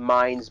bought up,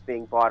 mines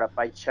being bought up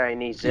by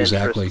Chinese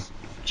interests,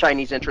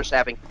 Chinese interests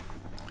having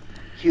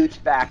huge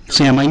factories.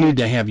 Sam, I need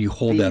to have you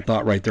hold that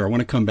thought right there. I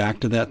want to come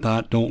back to that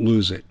thought. Don't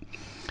lose it.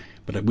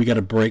 But we got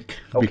to break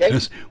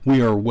because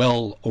we are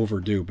well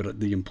overdue. But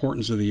the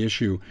importance of the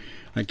issue,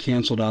 I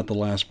canceled out the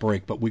last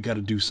break, but we got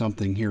to do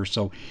something here.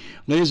 So,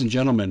 ladies and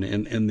gentlemen,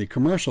 and the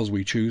commercials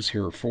we choose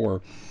here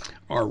for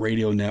our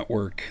radio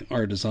network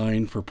are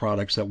designed for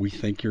products that we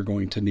think you're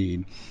going to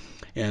need.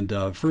 And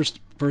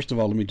first of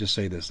all, let me just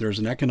say this. There's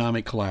an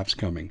economic collapse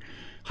coming.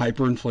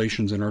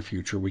 Hyperinflation's in our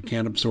future. We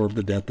can't absorb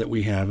the debt that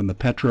we have, and the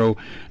petro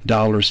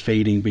dollar's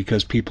fading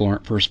because people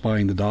aren't first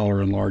buying the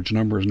dollar in large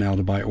numbers now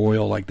to buy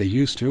oil like they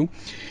used to.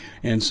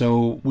 And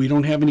so we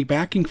don't have any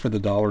backing for the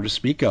dollar to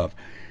speak of.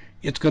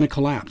 It's going to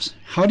collapse.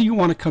 How do you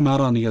want to come out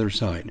on the other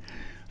side?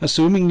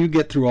 Assuming you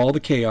get through all the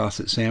chaos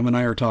that Sam and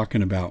I are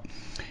talking about.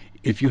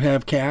 If you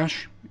have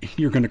cash,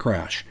 you're going to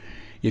crash.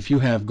 If you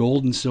have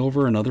gold and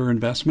silver and other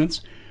investments,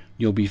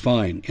 you'll be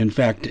fine. In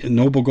fact,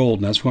 Noble Gold,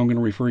 and that's who I'm going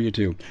to refer you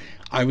to,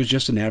 I was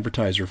just an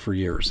advertiser for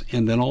years.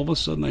 And then all of a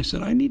sudden I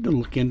said, I need to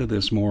look into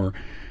this more.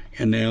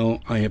 And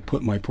now I have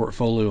put my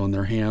portfolio in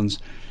their hands,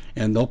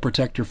 and they'll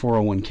protect your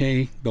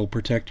 401k. They'll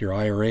protect your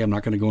IRA. I'm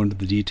not going to go into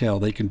the detail.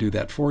 They can do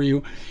that for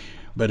you.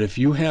 But if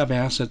you have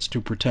assets to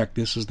protect,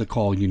 this is the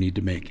call you need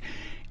to make.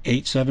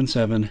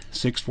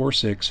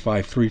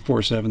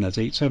 877-646-5347. That's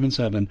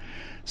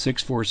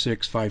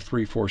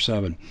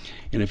 877-646-5347.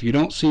 And if you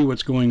don't see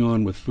what's going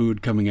on with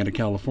food coming out of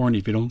California,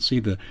 if you don't see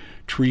the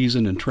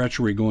treason and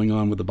treachery going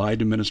on with the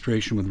Biden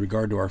administration with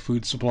regard to our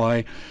food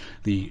supply,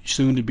 the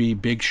soon-to-be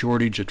big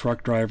shortage of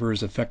truck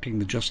drivers affecting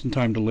the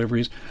just-in-time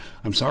deliveries,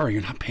 I'm sorry,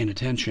 you're not paying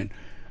attention.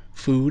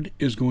 Food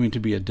is going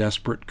to be a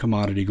desperate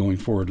commodity going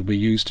forward. It'll be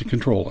used to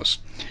control us.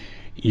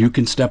 You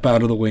can step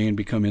out of the way and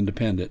become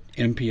independent.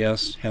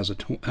 MPS has a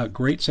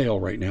great sale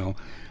right now,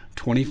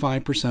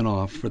 25%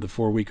 off for the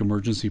 4-week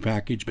emergency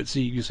package. But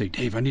see, you say,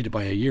 Dave, I need to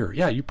buy a year.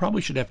 Yeah, you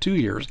probably should have 2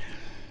 years,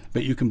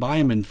 but you can buy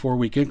them in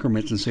 4-week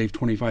increments and save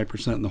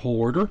 25% in the whole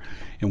order.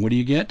 And what do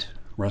you get?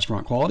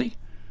 Restaurant quality.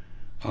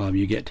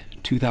 You get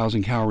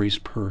 2,000 calories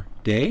per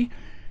day,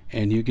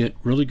 and you get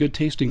really good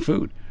tasting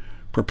food.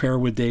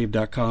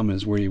 Preparewithdave.com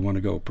is where you want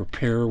to go.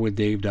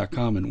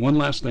 Preparewithdave.com. And one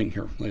last thing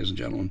here, ladies and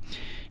gentlemen.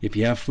 If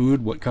you have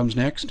food, what comes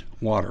next?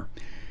 Water.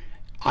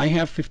 I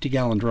have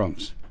 50-gallon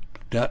drums.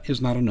 That is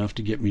not enough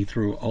to get me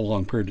through a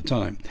long period of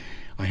time.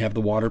 I have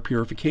the water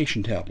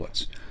purification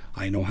tablets.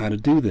 I know how to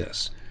do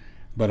this.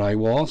 But I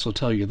will also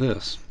tell you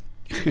this.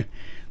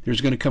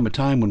 There's going to come a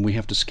time when we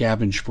have to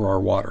scavenge for our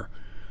water.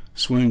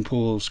 Swimming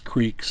pools,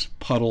 creeks,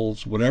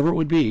 puddles, whatever it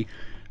would be.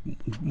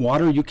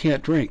 Water you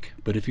can't drink,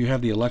 but if you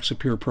have the Alexa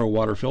Pure Pro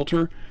water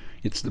filter,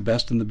 it's the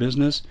best in the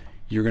business.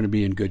 You're going to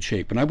be in good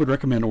shape. And I would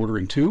recommend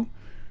ordering 2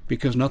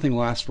 because nothing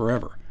lasts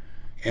forever.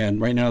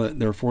 And right now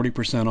they're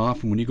 40%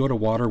 off. And when you go to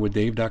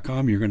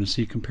waterwithdave.com, you're going to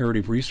see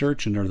comparative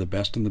research, and they're the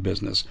best in the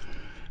business.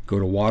 Go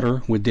to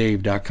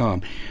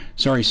waterwithdave.com.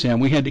 Sorry, Sam,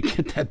 we had to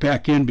get that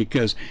back in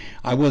because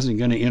I wasn't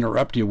going to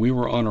interrupt you. We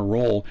were on a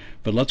roll.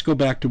 But let's go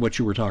back to what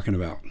you were talking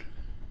about.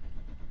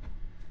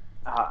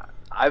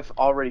 I've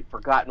already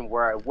forgotten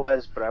where I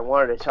was, but I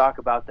wanted to talk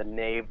about the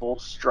Naval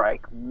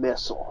Strike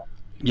Missile.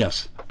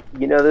 Yes.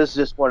 You know, this is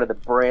just one of the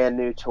brand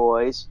new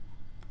toys.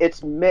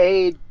 It's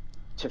made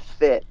to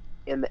fit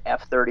in the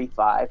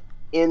F-35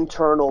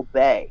 internal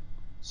bay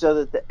so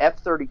that the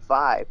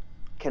F-35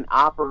 can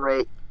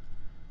operate.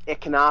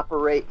 It can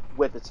operate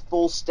with its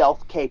full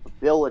stealth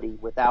capability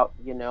without,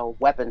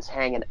 weapons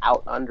hanging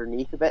out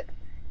underneath of it.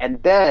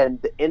 And then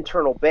the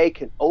internal bay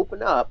can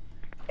open up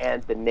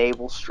and the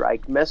Naval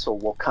Strike Missile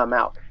will come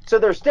out. So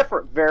there's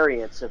different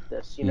variants of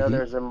this.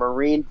 There's a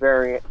Marine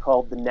variant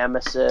called the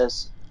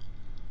Nemesis.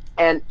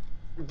 And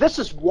this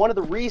is one of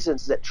the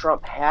reasons that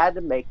Trump had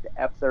to make the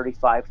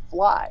F-35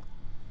 fly.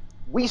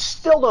 We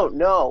still don't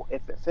know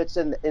if it fits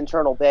in the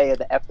internal bay of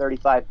the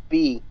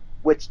F-35B,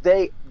 which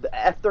the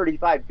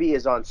F-35B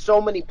is on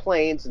so many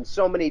planes in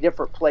so many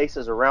different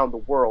places around the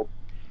world.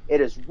 It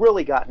has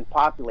really gotten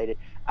populated.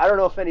 I don't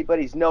know if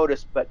anybody's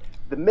noticed, but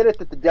the minute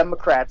that the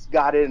Democrats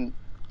got in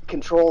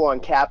control on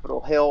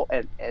Capitol Hill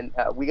and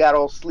we got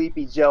old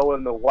Sleepy Joe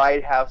in the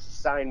White House to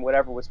sign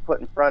whatever was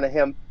put in front of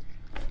him,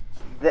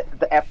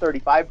 the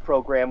F-35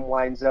 program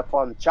winds up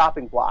on the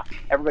chopping block.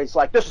 Everybody's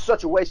like, this is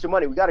such a waste of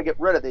money. We got to get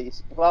rid of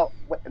these. Well,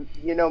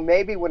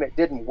 maybe when it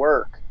didn't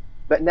work,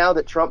 but now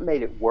that Trump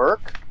made it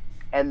work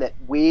and that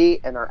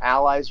we and our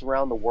allies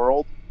around the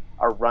world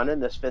are running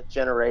this 5th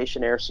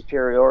generation air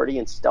superiority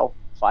and stealth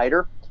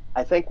fighter,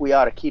 I think we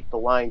ought to keep the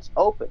lines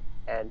open.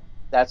 And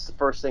that's the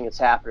first thing that's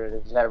happening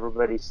is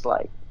everybody's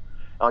like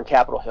on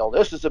Capitol Hill,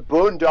 this is a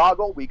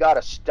boondoggle. We got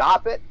to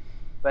stop it.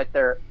 But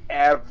they're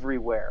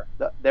everywhere.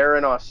 They're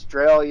in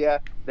Australia.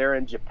 They're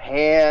in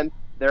Japan.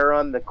 They're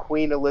on the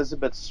Queen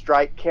Elizabeth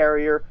strike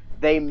carrier.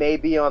 They may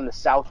be on the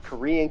South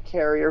Korean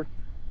carrier.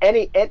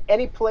 Any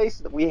place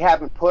that we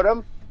haven't put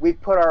them, we've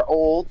put our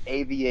old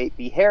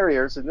AV-8B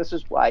Harriers, and this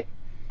is why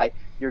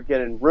you're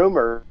getting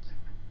rumors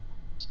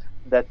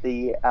that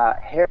the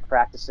Harrier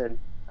practicing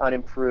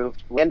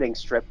unimproved landing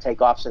strip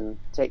takeoffs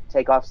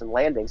and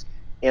landings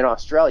in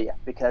Australia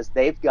because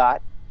they've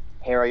got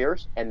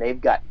Harriers and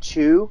they've got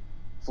 2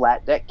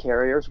 flat deck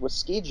carriers with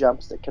ski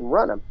jumps that can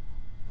run them.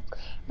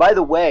 By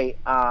the way,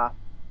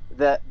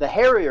 the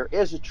Harrier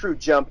is a true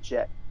jump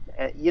jet.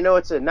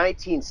 It's a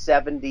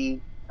 1970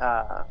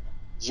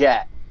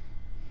 jet.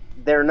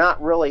 They're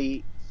not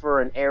really for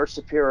an air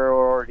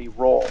superiority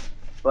role,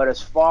 but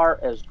as far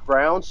as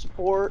ground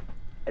support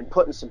and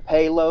putting some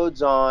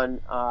payloads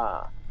on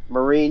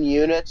Marine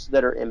units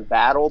that are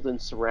embattled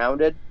and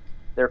surrounded,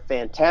 they're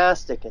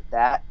fantastic at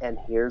that. And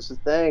here's the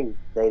thing.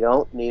 They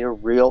don't need a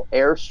real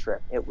airstrip.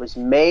 It was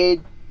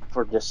made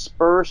for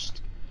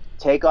dispersed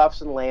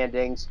takeoffs and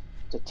landings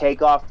to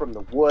take off from the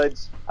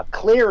woods. A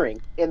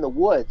clearing in the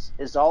woods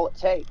is all it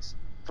takes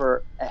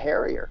for a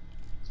Harrier.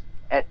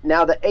 And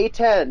now the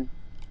A-10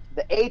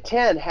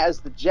 has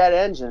the jet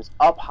engines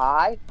up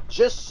high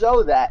just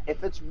so that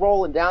if it's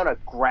rolling down a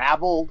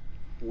graveled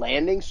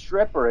landing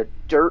strip or a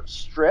dirt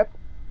strip,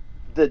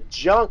 the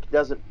junk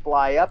doesn't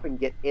fly up and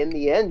get in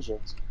the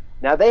engines.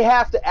 Now they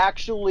have to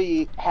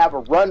actually have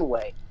a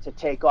runway to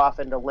take off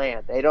and to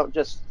land. They don't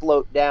just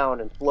float down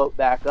and float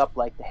back up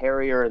like the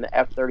Harrier and the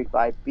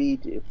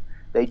F-35B do.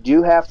 They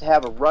do have to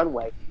have a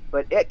runway,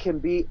 but it can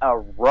be a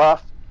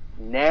rough,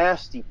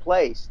 nasty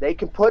place. They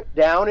can put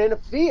down in a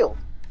field.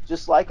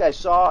 just like I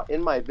saw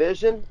in my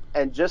vision,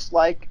 and just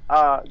like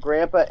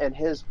Grandpa and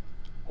his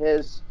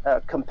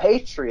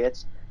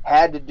compatriots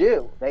had to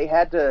do. They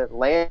had to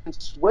land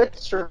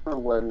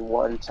Switzerland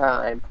one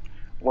time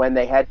when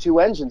they had two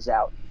engines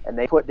out, and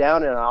they put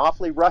down in an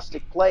awfully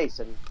rustic place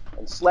and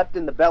slept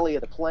in the belly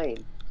of the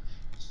plane.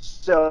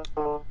 So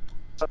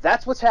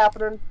that's what's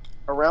happening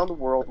around the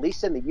world, at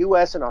least in the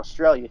U.S. and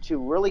Australia,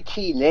 two really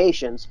key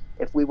nations.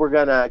 If we were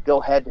going to go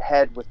head to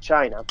head with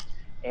China,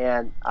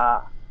 and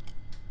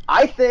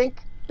I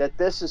think that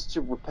this is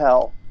to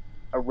repel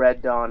a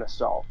Red Dawn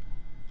assault.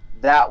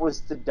 That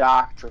was the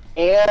doctrine.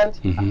 And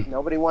Mm-hmm.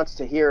 nobody wants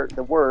to hear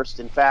the worst.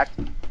 In fact,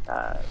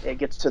 it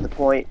gets to the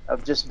point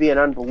of just being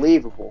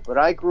unbelievable. But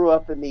I grew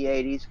up in the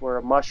 80s where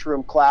a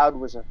mushroom cloud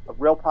was a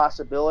real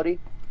possibility.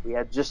 We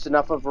had just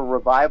enough of a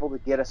revival to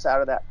get us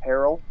out of that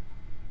peril.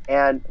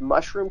 And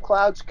mushroom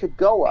clouds could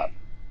go up.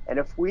 And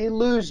if we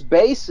lose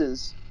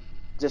bases,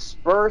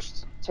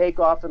 dispersed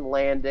takeoff and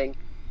landing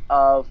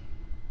of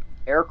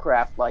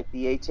aircraft like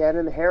the A-10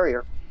 and the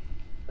Harrier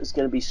is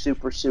going to be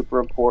super, super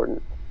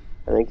important.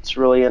 I think it's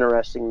really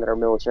interesting that our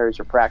militaries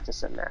are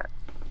practicing that.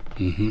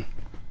 Mm-hmm.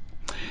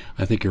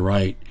 I think you're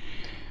right.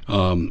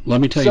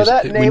 Let me tell you, So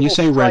that when you naval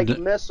say strike red,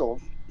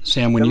 missile,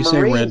 Sam, when the you say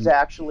Marines red,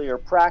 actually are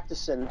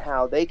practicing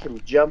how they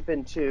can jump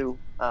into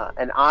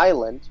an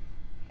island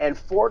and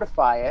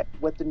fortify it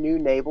with the new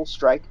naval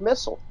strike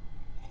missile.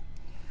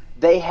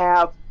 They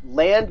have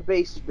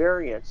land-based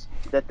variants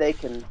that they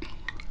can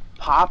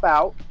pop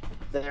out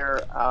their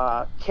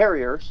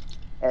carriers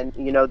and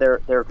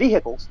their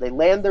vehicles. They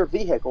land their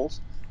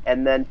vehicles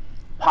and then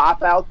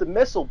pop out the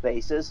missile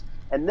bases,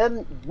 and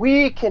then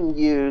we can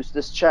use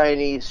this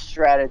Chinese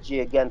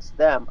strategy against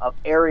them of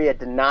area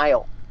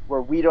denial,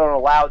 where we don't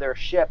allow their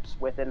ships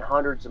within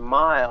hundreds of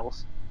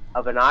miles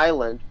of an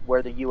island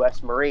where the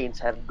U.S. Marines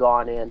have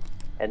gone in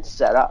and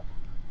set up.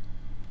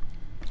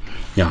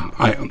 yeah,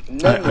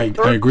 And then the I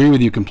third, agree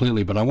with you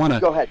completely, but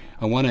go ahead.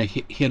 I want to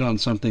hit on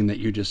something that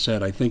you just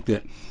said. I think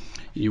that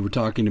you were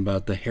talking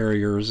about the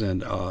Harriers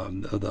and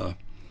the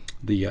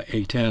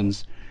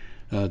A-10s.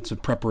 It's a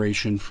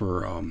preparation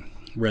for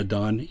Red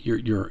Dawn.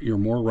 You're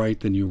more right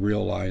than you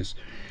realize.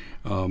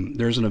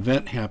 There's an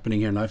event happening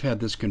here, and I've had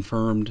this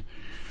confirmed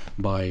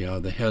by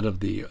the head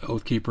of the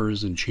Oath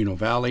Keepers in Chino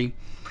Valley,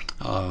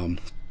 um,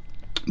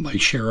 by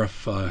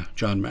Sheriff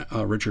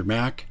Richard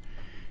Mack,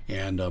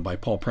 and by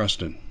Paul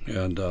Preston,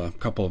 and a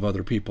couple of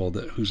other people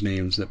whose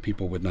names that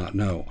people would not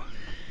know.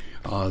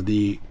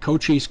 The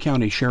Cochise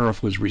County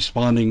Sheriff was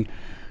responding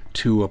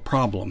to a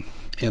problem,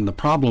 and the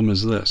problem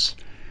is this: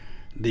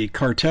 the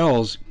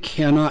cartels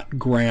cannot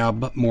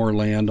grab more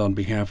land on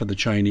behalf of the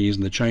Chinese,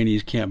 and the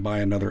Chinese can't buy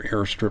another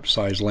airstrip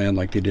size land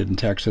like they did in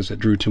Texas. It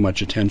drew too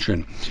much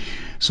attention.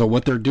 So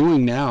what they're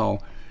doing now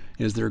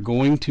is they're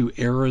going to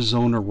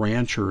Arizona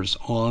ranchers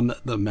on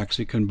the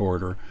Mexican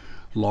border,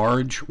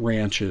 large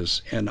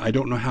ranches, and I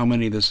don't know how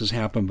many this has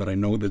happened, but I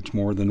know that's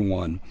more than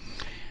one.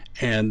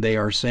 And they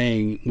are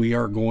saying, we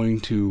are going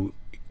to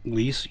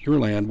lease your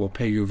land, we'll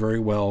pay you very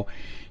well.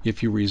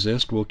 If you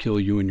resist, we'll kill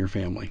you and your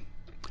family.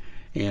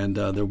 And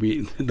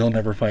they'll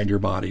never find your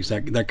bodies.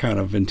 That kind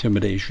of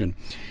intimidation.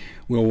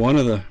 Well, one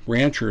of the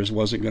ranchers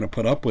wasn't going to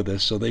put up with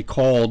this, so they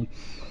called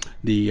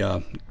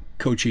the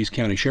Cochise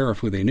County Sheriff,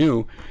 who they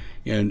knew,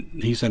 and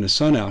he sent his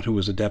son out, who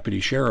was a deputy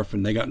sheriff,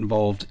 and they got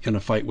involved in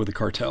a fight with the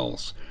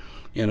cartels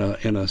in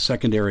a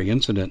secondary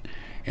incident,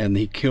 and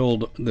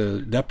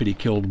the deputy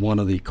killed one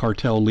of the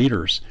cartel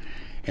leaders,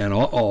 and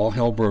all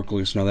hell broke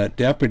loose. Now that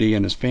deputy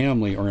and his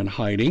family are in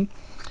hiding,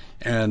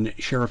 and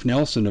Sheriff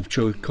Nelson of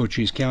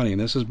Cochise County, and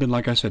this has been,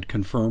 like I said,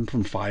 confirmed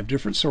from 5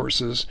 different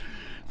sources,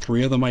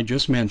 3 of them I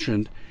just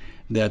mentioned,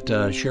 that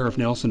Sheriff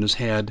Nelson has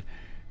had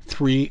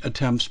 3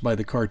 attempts by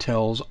the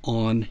cartels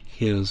on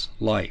his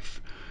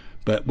life.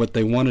 But what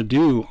they want to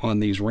do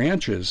on these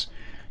ranches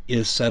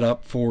is set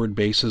up forward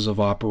bases of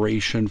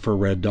operation for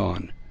Red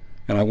Dawn.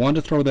 And I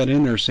wanted to throw that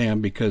in there,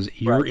 Sam, because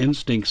your Right.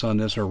 instincts on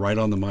this are right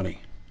on the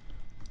money.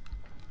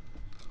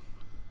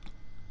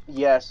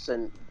 Yes,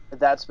 and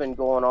that's been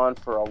going on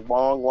for a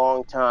long,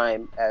 long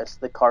time as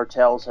the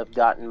cartels have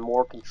gotten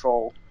more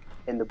control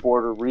in the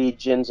border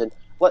regions. And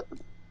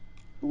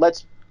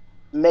let's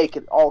make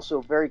it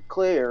also very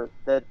clear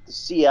that the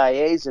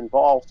CIA is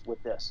involved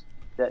with this.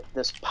 That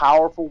this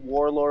powerful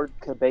warlord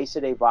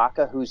Cabeza de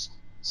Vaca, who's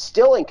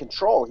still in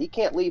control, he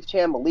can't leave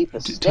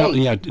Tamaulipas Tell State.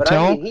 yeah, But I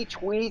mean, tell he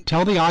tweets.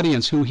 tell the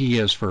audience who he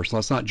is first.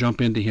 Let's not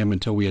jump into him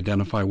until we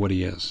identify what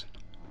he is.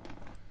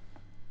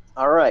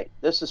 All right,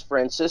 this is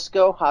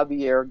Francisco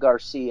Javier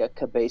Garcia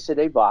Cabeza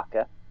de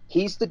Vaca.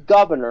 He's the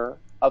governor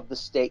of the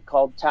state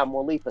called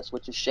Tamaulipas,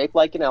 which is shaped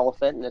like an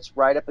elephant, and it's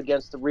right up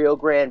against the Rio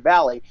Grande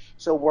Valley.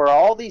 So where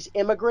all these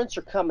immigrants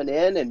are coming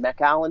in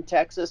McAllen,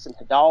 Texas, and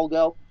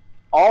Hidalgo,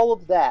 all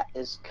of that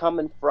is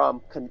coming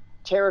from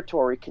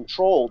territory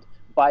controlled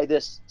by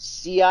this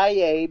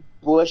CIA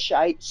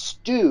Bushite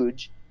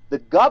stooge, the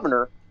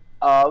governor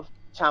of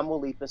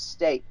Tamaulipas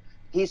State.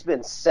 He's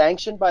been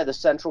sanctioned by the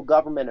central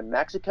government of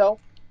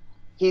Mexico.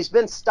 He's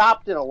been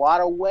stopped in a lot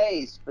of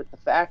ways, but the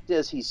fact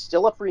is he's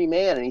still a free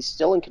man and he's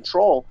still in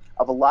control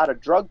of a lot of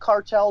drug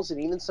cartels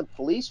and even some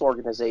police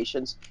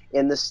organizations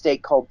in the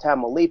state called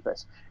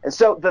Tamaulipas. And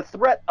so the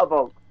threat of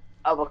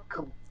a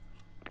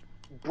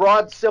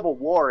broad civil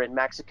war in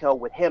Mexico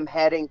with him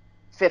heading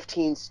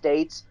 15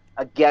 states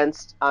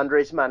against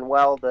Andres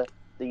Manuel,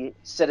 the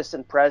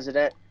citizen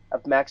president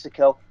of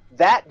Mexico,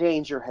 that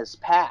danger has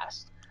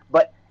passed.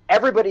 But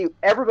everybody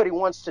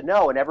wants to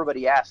know, and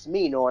everybody asks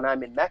me, knowing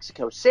I'm in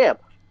Mexico, Sam,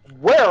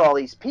 where are all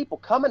these people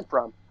coming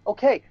from?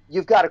 Okay,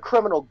 you've got a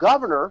criminal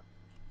governor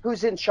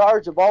who's in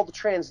charge of all the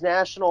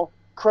transnational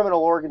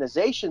criminal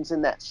organizations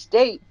in that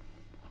state,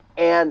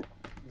 and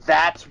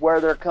that's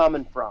where they're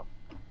coming from.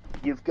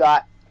 You've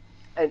got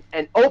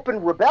an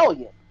open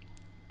rebellion,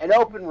 and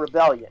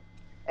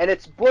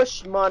it's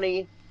Bush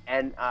money.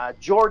 And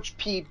George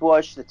P.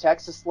 Bush, the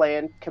Texas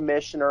Land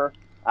Commissioner,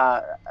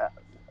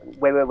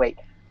 wait,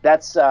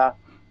 that's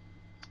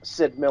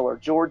Sid Miller.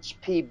 George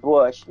P.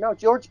 Bush. No,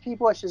 George P.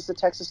 Bush is the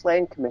Texas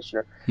Land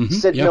Commissioner. Mm-hmm.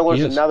 Sid Yeah,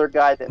 Miller's another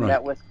guy that right.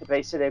 met with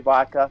Cabeza de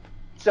Vaca.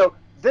 So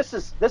this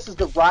is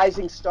the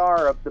rising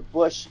star of the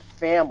Bush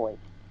family.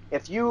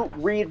 If you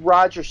read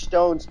Roger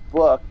Stone's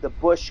book, The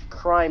Bush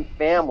Crime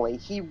Family,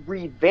 he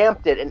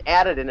revamped it and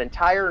added an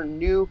entire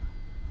new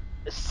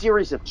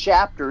series of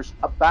chapters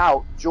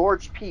about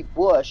George P.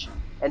 Bush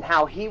and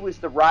how he was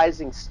the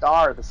rising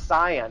star, the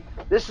scion.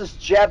 This is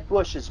Jeb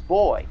Bush's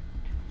boy.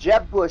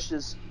 Jeb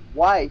Bush's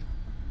wife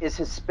is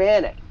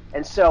Hispanic.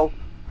 And so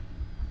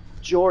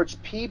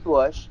George P.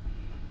 Bush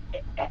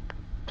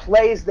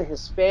plays the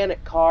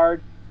Hispanic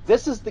card.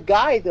 This is the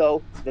guy,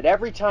 though, that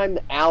every time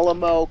the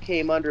Alamo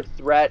came under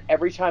threat,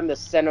 every time the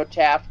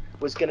cenotaph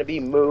was going to be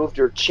moved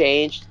or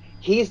changed,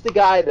 he's the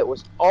guy that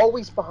was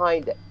always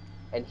behind it.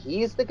 And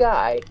he's the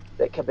guy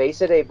that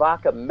Cabeza de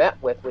Vaca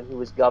met with when he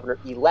was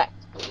governor-elect.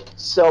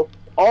 So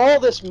all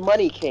this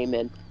money came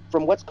in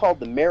from what's called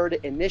the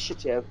Merida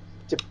Initiative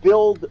to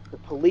build the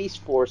police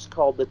force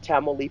called the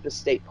Tamaulipas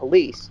State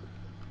Police.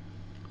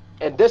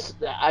 And this,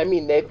 I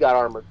mean, they've got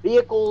armored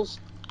vehicles,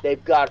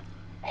 they've got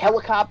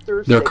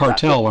helicopters, they're they've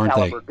cartel, got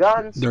aren't they?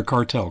 guns. They're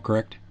cartel,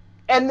 correct?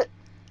 And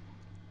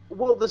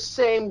well, the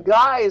same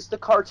guy is the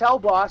cartel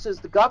boss, as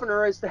the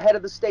governor, is the head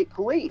of the state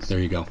police. There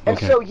you go. And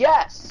okay. So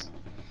yes.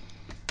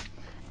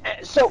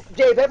 So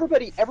Dave,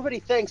 everybody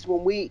thinks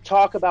when we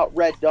talk about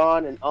Red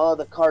Dawn and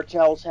the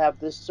cartels have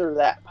this or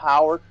that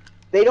power,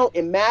 they don't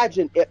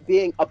imagine it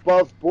being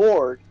above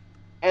board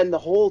and the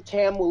whole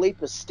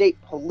Tamaulipas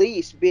State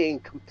Police being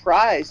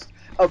comprised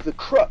of the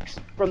crooks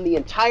from the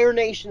entire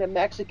nation of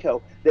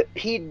Mexico that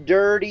peed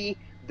dirty,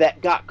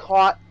 that got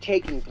caught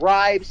taking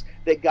bribes,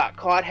 that got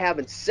caught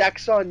having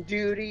sex on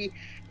duty,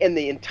 and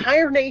the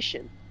entire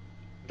nation,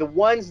 the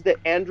ones that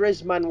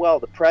Andres Manuel,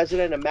 the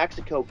president of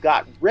Mexico,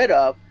 got rid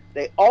of,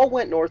 they all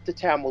went north to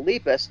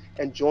Tamaulipas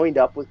and joined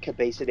up with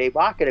Cabeza de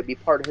Vaca to be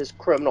part of his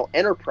criminal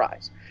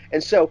enterprise.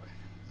 And so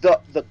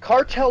the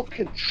cartel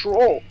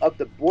control of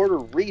the border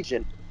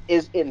region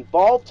is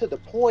involved to the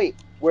point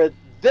where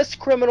this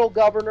criminal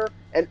governor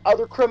and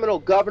other criminal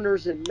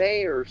governors and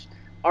mayors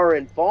are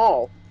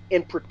involved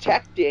in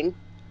protecting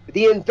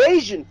the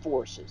invasion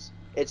forces.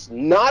 It's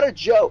not a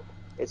joke.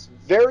 It's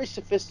very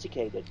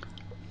sophisticated.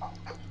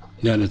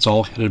 And it's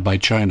all headed by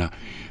China.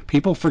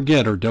 People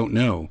forget or don't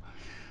know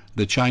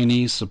the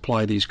Chinese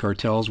supply these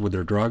cartels with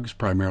their drugs,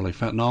 primarily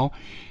fentanyl.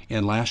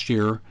 And last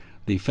year,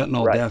 the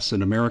fentanyl deaths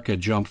in America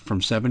jumped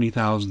from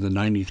 70,000 to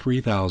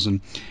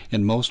 93,000,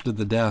 and most of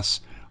the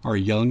deaths are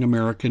young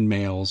American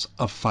males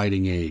of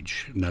fighting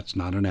age. And that's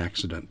not an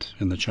accident.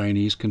 And the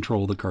Chinese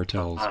control the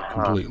cartels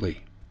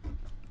completely.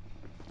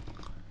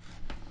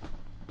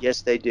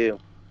 Yes, they do.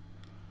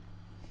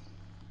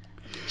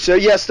 So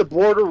yes, the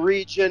border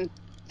region,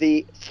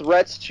 the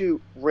threats to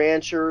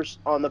ranchers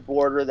on the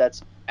border,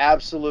 that's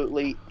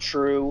absolutely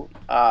true.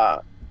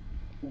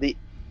 The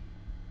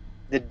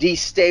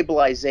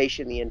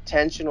destabilization, the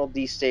intentional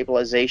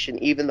destabilization,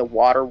 even the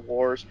water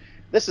wars.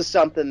 This is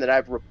something that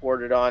I've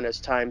reported on as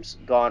time's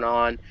gone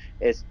on.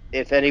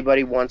 If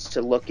anybody wants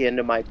to look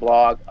into my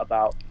blog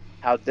about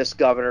how this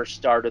governor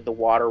started the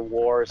water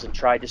wars and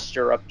tried to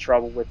stir up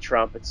trouble with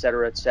Trump, et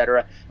cetera, et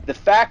cetera. The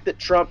fact that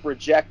Trump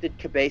rejected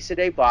Cabeza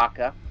de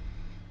Vaca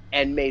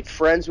and made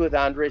friends with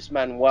Andres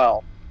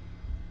Manuel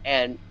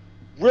and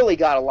really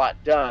got a lot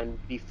done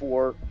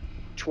before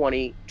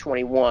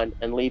 2021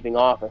 and leaving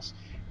office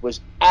was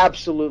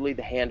absolutely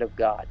the hand of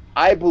God.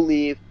 I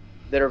believe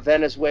that a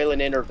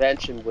Venezuelan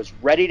intervention was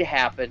ready to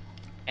happen,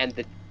 and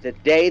the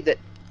day that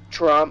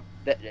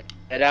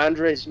that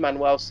Andres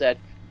Manuel said,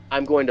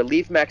 I'm going to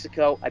leave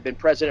Mexico. I've been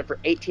president for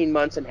 18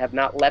 months and have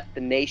not left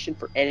the nation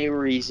for any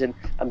reason.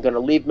 I'm going to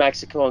leave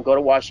Mexico and go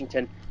to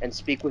Washington and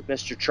speak with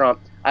Mr. Trump.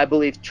 I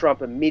believe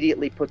Trump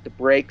immediately put the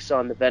brakes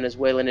on the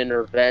Venezuelan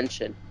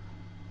intervention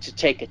to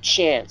take a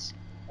chance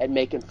at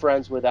making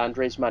friends with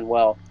Andres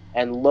Manuel.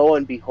 And lo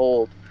and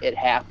behold, it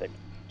happened,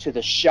 to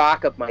the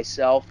shock of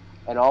myself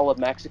and all of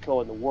Mexico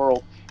and the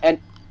world. And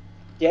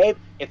Dave,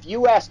 if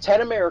you ask 10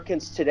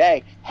 Americans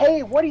today,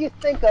 hey, what do you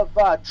think of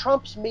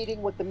Trump's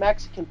meeting with the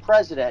Mexican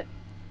president?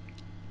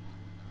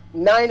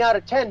 9 out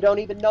of 10 don't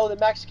even know the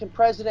Mexican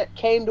president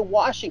came to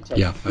Washington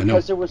Yeah, I know.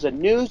 because there was a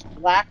news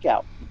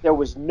blackout. There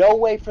was no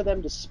way for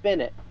them to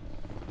spin it.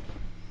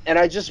 And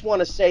I just want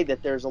to say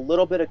that there's a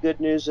little bit of good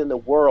news in the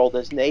world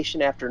as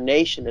nation after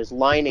nation is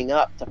lining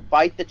up to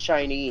fight the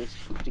Chinese,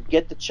 to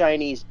get the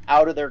Chinese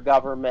out of their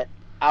government,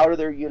 out of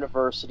their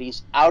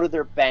universities, out of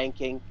their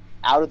banking,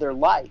 out of their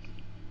life.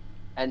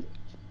 And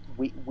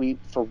we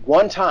for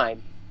one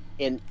time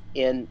in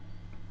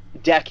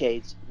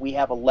decades, we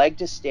have a leg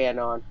to stand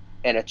on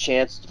and a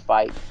chance to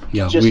fight,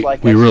 Yeah, just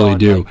like we I saw really in my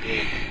do.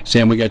 dream.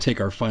 Sam, we got to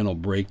take our final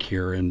break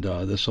here, and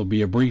this will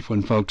be a brief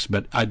one, folks,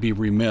 but I'd be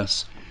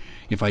remiss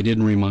if I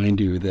didn't remind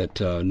you that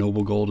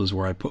Noble Gold is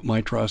where I put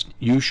my trust.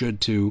 You should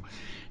too.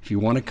 If you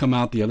want to come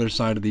out the other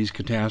side of these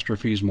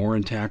catastrophes more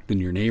intact than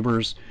your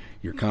neighbors,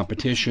 your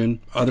competition,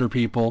 other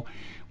people,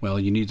 well,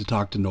 you need to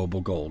talk to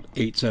Noble Gold.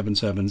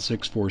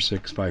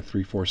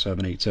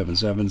 877-646-5347,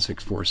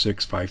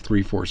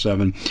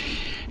 877-646-5347.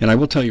 And I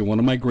will tell you, one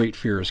of my great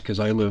fears, because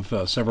I live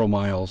several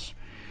miles,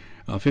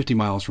 50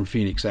 miles from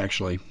Phoenix,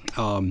 actually,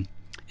 and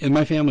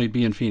my family would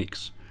be in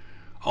Phoenix.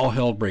 All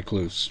hell break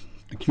loose.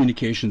 The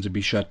communications would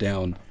be shut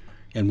down,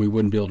 and we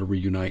wouldn't be able to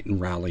reunite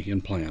and rally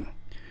and plan.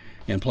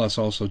 And plus,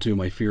 also, too,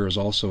 my fear is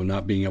also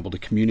not being able to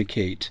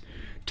communicate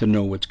to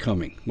know what's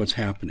coming, what's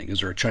happening.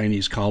 Is there a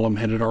Chinese column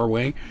headed our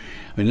way? I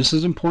mean, this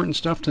is important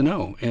stuff to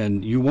know,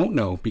 and you won't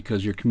know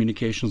because your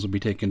communications will be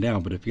taken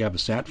down. But if you have a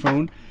sat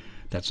phone,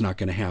 that's not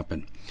going to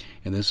happen.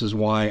 And this is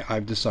why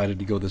I've decided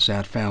to go the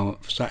sat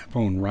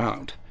phone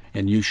route,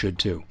 and you should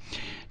too.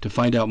 To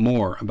find out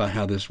more about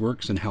how this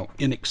works and how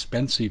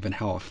inexpensive and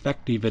how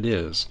effective it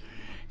is,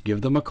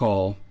 give them a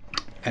call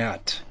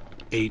at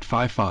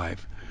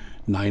 855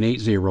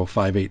 980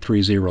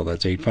 5830.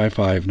 That's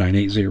 855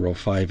 980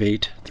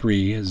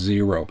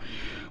 5830.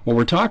 Well,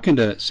 we're talking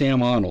to Sam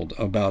Honnold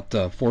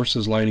about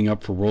forces lining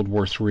up for World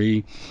War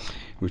III.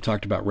 We've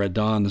talked about Red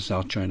Dawn, the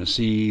South China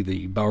Sea,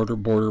 the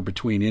border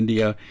between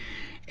India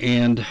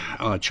and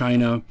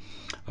China,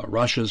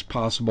 Russia's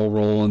possible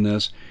role in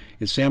this.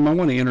 And Sam, I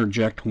want to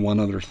interject one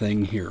other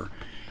thing here.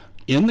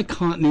 In the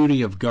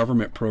continuity of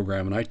government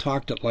program, and I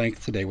talked at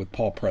length today with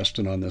Paul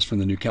Preston on this from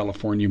the New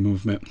California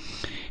movement,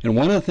 and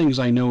one of the things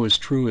I know is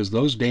true is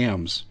those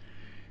dams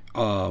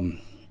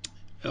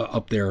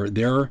up there,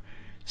 they're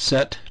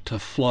set to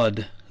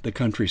flood the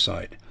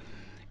countryside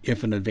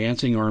if an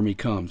advancing army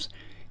comes.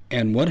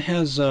 And what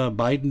has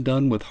Biden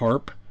done with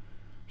HARP?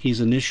 He's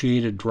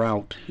initiated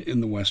drought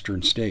in the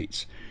western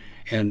states.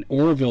 And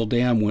Oroville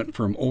Dam went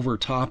from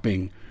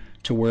overtopping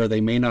to where they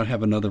may not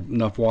have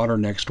enough water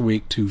next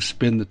week to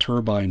spin the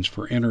turbines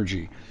for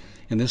energy.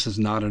 And this is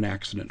not an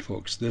accident,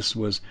 folks. This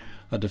was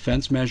a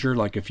defense measure,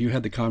 like if you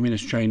had the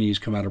Communist Chinese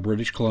come out of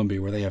British Columbia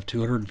where they have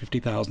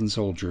 250,000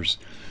 soldiers,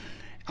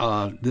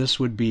 this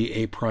would be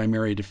a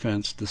primary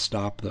defense to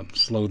stop them,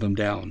 slow them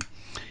down.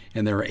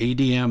 And there are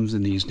ADMs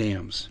in these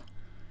dams.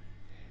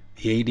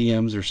 The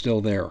ADMs are still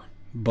there,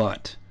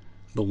 but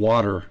the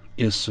water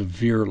is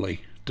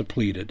severely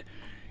depleted.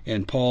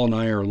 And Paul and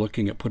I are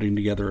looking at putting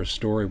together a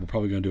story. We're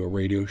probably going to do a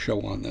radio show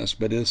on this,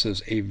 but this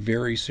is a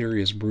very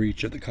serious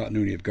breach of the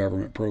continuity of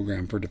government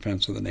program for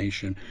defense of the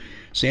nation.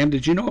 Sam,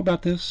 did you know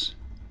about this?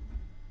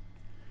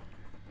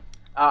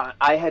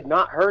 I had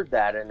not heard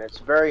that, and it's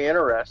very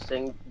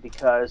interesting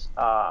because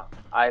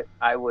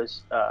I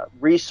was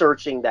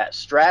researching that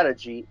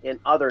strategy in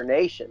other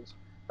nations,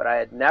 but I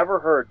had never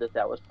heard that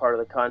that was part of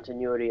the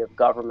continuity of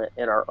government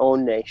in our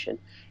own nation.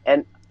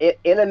 And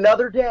in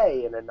another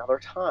day, in another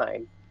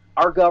time,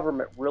 our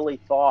government really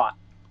thought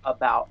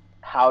about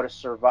how to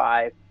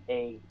survive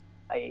a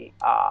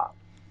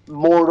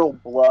mortal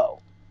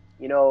blow.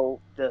 You know,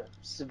 the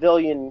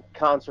Civilian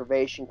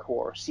Conservation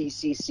Corps,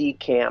 CCC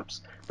camps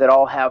that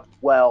all have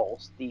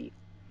wells, the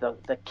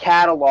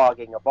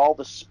cataloging of all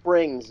the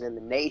springs in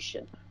the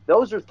nation.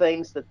 Those are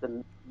things that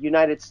the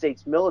United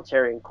States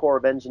military and Corps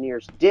of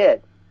Engineers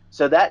did.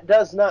 So that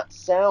does not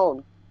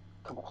sound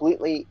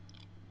completely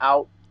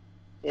out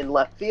in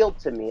left field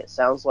to me. It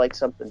sounds like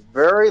something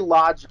very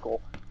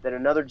logical that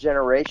another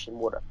generation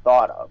would have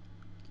thought of.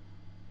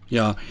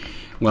 Yeah,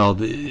 well,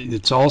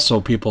 it's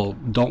also people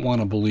don't want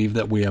to believe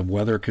that we have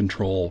weather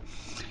control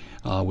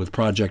with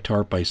Project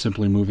HARP. By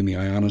simply moving the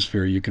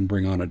ionosphere, you can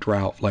bring on a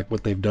drought like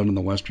what they've done in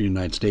the western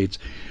United States,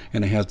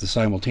 and it has the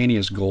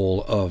simultaneous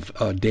goal of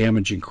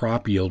damaging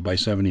crop yield by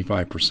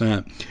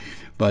 75%.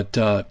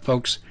 But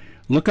folks,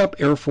 look up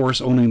Air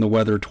Force Owning the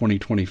Weather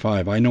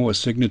 2025. I know a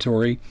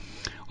signatory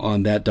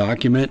on that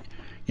document,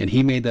 and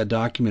he made that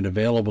document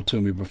available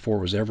to me before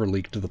it was ever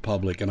leaked to the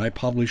public, and I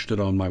published it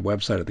on my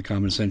website at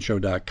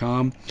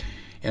thecommonsenseshow.com,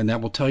 and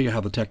that will tell you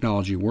how the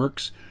technology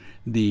works.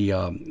 The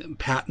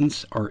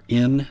patents are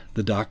in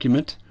the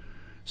document.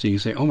 So you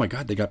say, oh my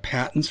God, they got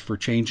patents for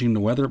changing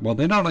the weather. Well,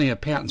 they not only have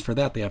patents for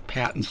that, they have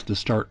patents to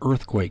start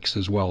earthquakes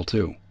as well,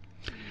 too.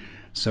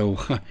 So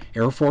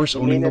Air Force You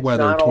Owning mean the it's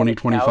Weather not all the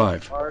cows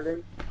 2025.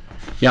 farting?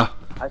 Yeah,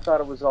 I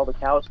thought it was all the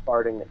cows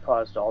farting that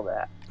caused all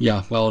that.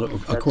 yeah. Well,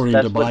 That's according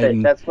to that's what they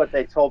Biden, that's what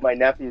they told my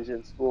nephews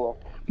in school.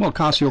 well,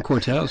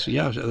 Ocasio-Cortez,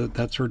 yeah,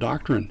 that's her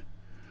doctrine.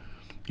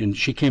 And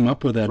she came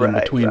up with that in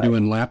Right, between right.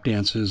 doing lap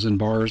dances in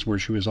bars where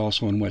she was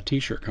also in wet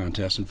t-shirt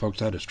contests. And folks,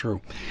 that is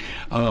true.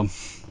 Um,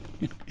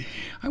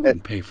 I Uh,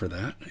 wouldn't pay for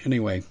that.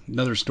 Anyway,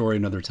 another story,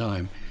 another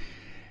time.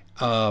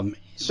 Um,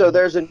 So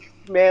there's a new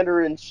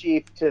commander in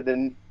chief to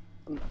the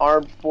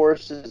armed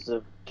forces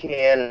of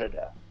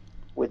Canada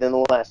within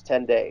the last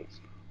 10 days.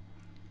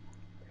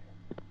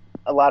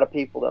 A lot of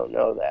people don't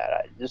know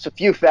that. Just a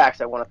few facts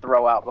I want to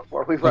throw out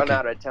before we run okay.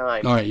 out of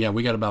time. All right. Yeah,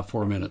 we got about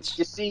 4 minutes.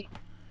 You see,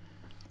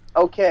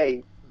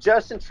 okay,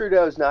 Justin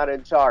Trudeau's not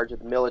in charge of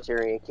the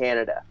military in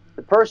Canada.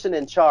 The person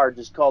in charge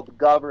is called the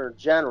Governor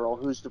General,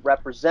 who's the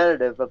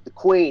representative of the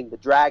Queen, the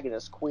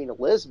Dragoness Queen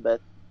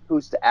Elizabeth,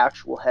 who's the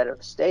actual head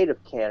of state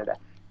of Canada.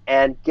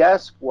 And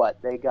guess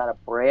what? They got a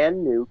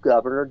brand new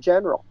Governor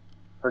General.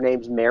 Her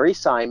name's Mary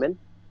Simon,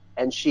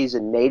 and she's a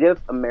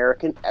Native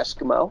American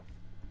Eskimo,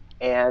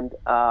 and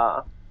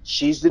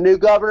she's the new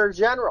Governor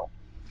General.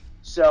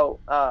 So,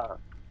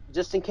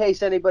 just in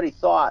case anybody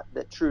thought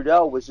that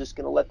Trudeau was just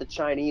going to let the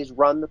Chinese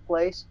run the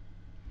place,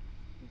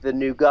 the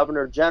new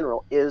Governor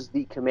General is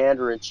the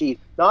commander in chief,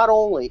 not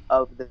only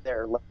of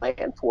their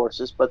land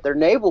forces, but their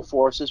naval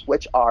forces,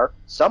 which are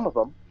some of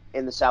them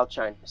in the South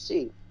China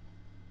Sea.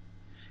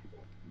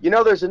 You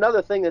know, there's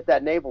another thing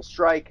that naval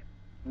strike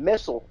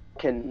missile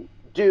can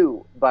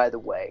do, by the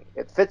way.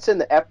 It fits in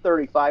the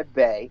F-35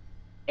 Bay,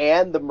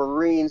 and the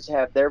Marines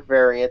have their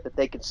variant that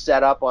they can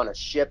set up on a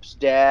ship's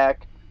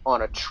deck,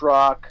 on a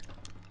truck,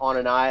 on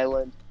an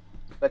island.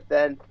 But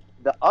then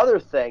the other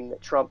thing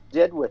that Trump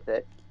did with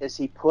it is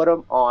he put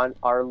them on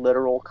our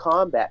literal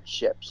combat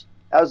ships.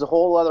 That was a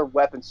whole other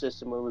weapon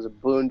system. It was a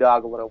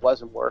boondoggle when it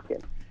wasn't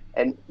working.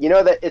 And you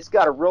know that it's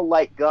got a real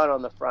light gun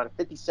on the front, a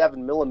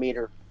 57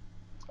 millimeter.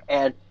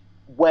 And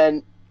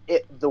when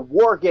the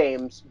war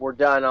games were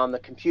done on the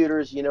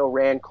computers, you know,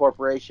 Rand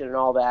Corporation and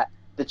all that,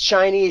 the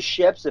Chinese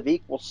ships of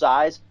equal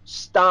size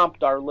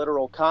stomped our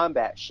literal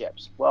combat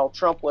ships. Well,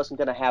 Trump wasn't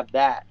going to have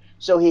that.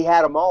 So he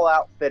had them all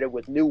outfitted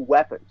with new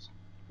weapons.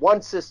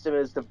 One system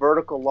is the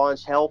vertical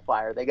launch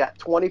Hellfire. They got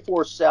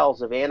 24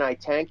 cells of anti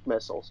tank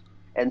missiles.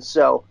 And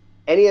so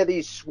any of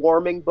these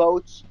swarming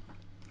boats,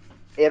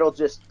 it'll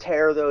just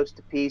tear those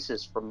to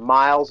pieces from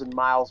miles and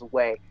miles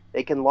away.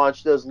 They can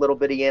launch those little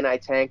bitty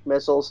anti-tank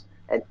missiles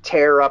and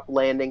tear up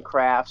landing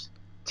crafts,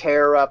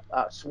 tear up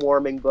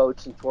swarming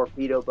boats and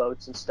torpedo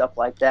boats and stuff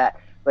like that.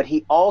 But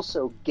he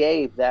also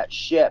gave that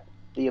ship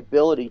the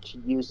ability to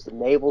use the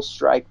naval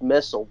strike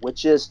missile,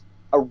 which is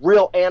a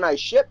real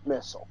anti-ship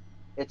missile.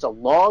 It's a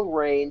long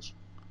range,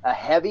 a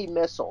heavy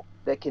missile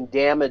that can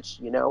damage,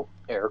 you know,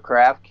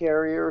 aircraft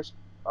carriers,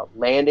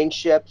 landing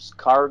ships,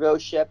 cargo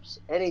ships,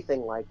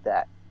 anything like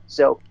that.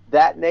 So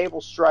that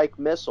naval strike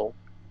missile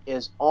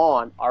is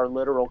on our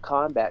literal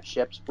combat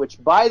ships,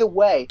 which, by the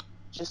way,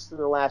 just in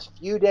the last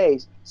few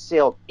days,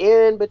 sailed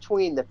in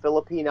between the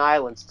Philippine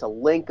Islands to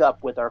link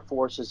up with our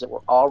forces that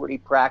were already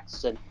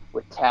practicing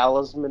with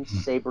Talisman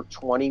Sabre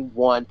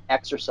 21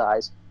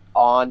 exercise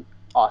on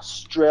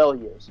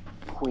Australia's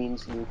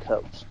Queensland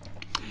coast.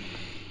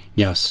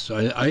 Yes,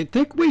 I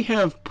think we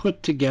have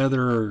put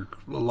together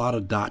a lot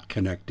of dot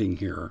connecting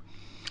here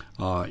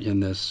in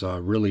this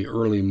really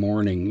early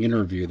morning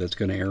interview that's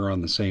going to air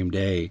on the same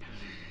day.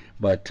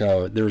 But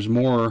there's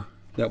more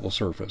that will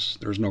surface.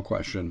 There's no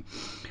question.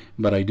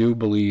 But I do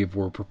believe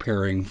we're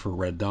preparing for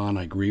Red Dawn.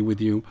 I agree with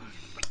you.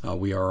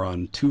 We are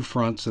on two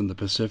fronts in the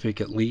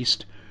Pacific at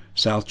least.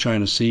 South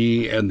China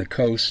Sea and the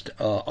coast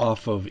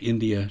off of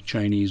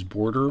India-Chinese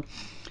border,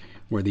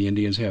 where the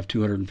Indians have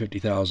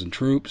 250,000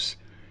 troops.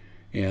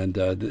 And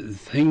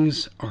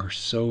things are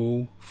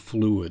so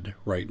fluid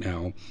right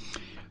now.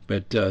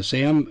 But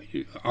Sam,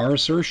 our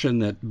assertion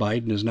that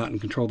Biden is not in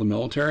control of the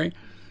military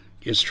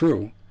is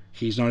true.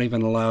 He's not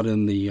even allowed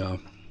in the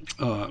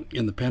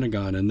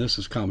Pentagon, and this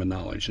is common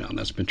knowledge now, and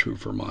that's been true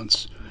for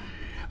months.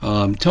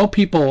 Tell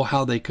people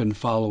how they can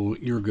follow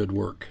your good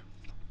work.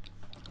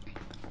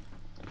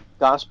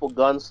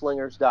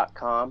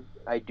 GospelGunslingers.com.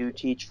 I do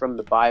teach from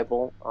the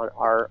Bible on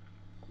our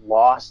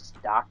lost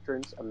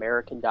doctrines,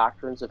 American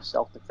doctrines of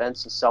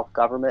self-defense and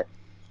self-government.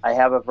 I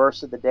have a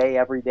verse of the day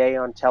every day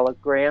on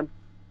Telegram,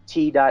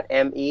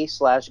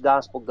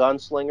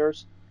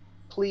 t.me/gospelgunslingers.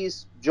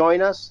 Please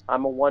join us.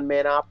 I'm a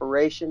one-man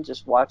operation,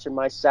 just watching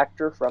my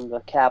sector from the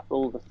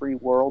capital of the free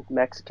world,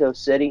 Mexico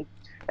City.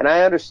 And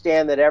I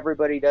understand that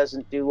everybody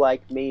doesn't do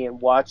like me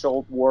and watch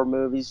old war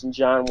movies and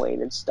John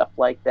Wayne and stuff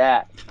like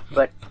that.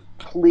 But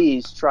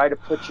please try to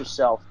put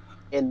yourself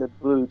in the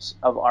boots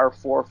of our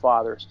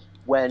forefathers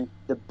when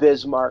the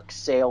Bismarck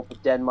sailed the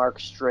Denmark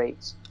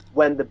Straits,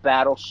 when the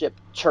battleship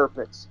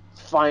Tirpitz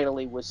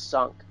finally was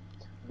sunk,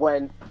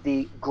 when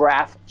the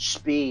Graf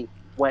Spee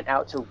went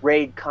out to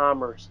raid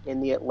commerce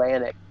in the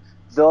Atlantic.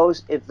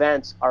 Those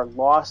events are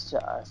lost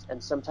to us,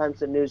 and sometimes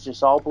the news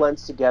just all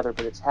blends together,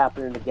 but it's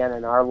happening again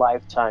in our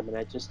lifetime, and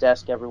I just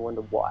ask everyone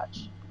to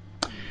watch.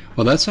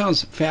 Well, that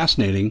sounds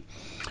fascinating,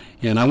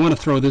 and I want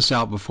to throw this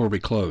out before we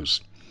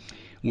close.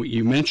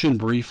 You mentioned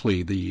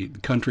briefly the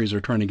countries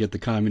are trying to get the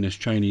communist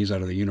Chinese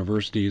out of the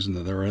universities and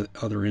the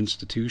other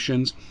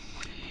institutions.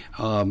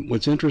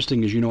 What's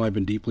interesting is, I've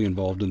been deeply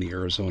involved in the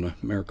Arizona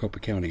Maricopa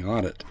County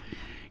audit,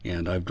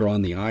 and I've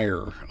drawn the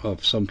ire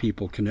of some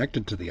people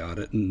connected to the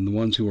audit, and the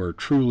ones who are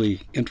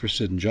truly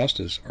interested in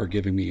justice are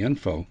giving me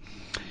info.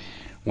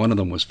 One of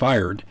them was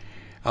fired.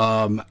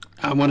 I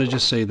want to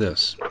just say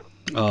this.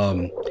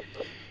 Um,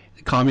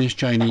 Communist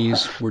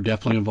Chinese were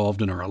definitely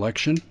involved in our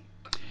election.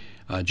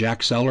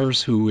 Jack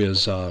Sellers, who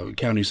is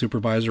county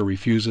supervisor,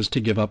 refuses to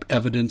give up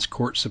evidence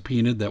court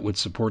subpoenaed that would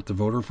support the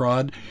voter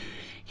fraud.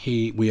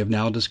 We have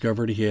now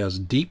discovered he has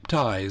deep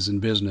ties in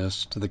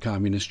business to the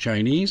Communist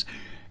Chinese,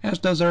 as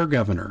does our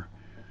governor.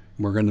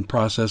 We're in the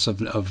process of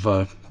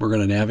we're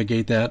going to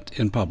navigate that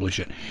and publish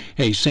it.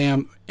 Hey,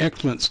 Sam,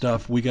 excellent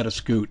stuff. We got to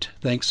scoot.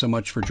 Thanks so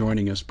much for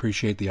joining us.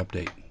 Appreciate the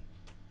update.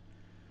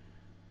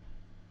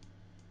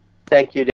 Thank you.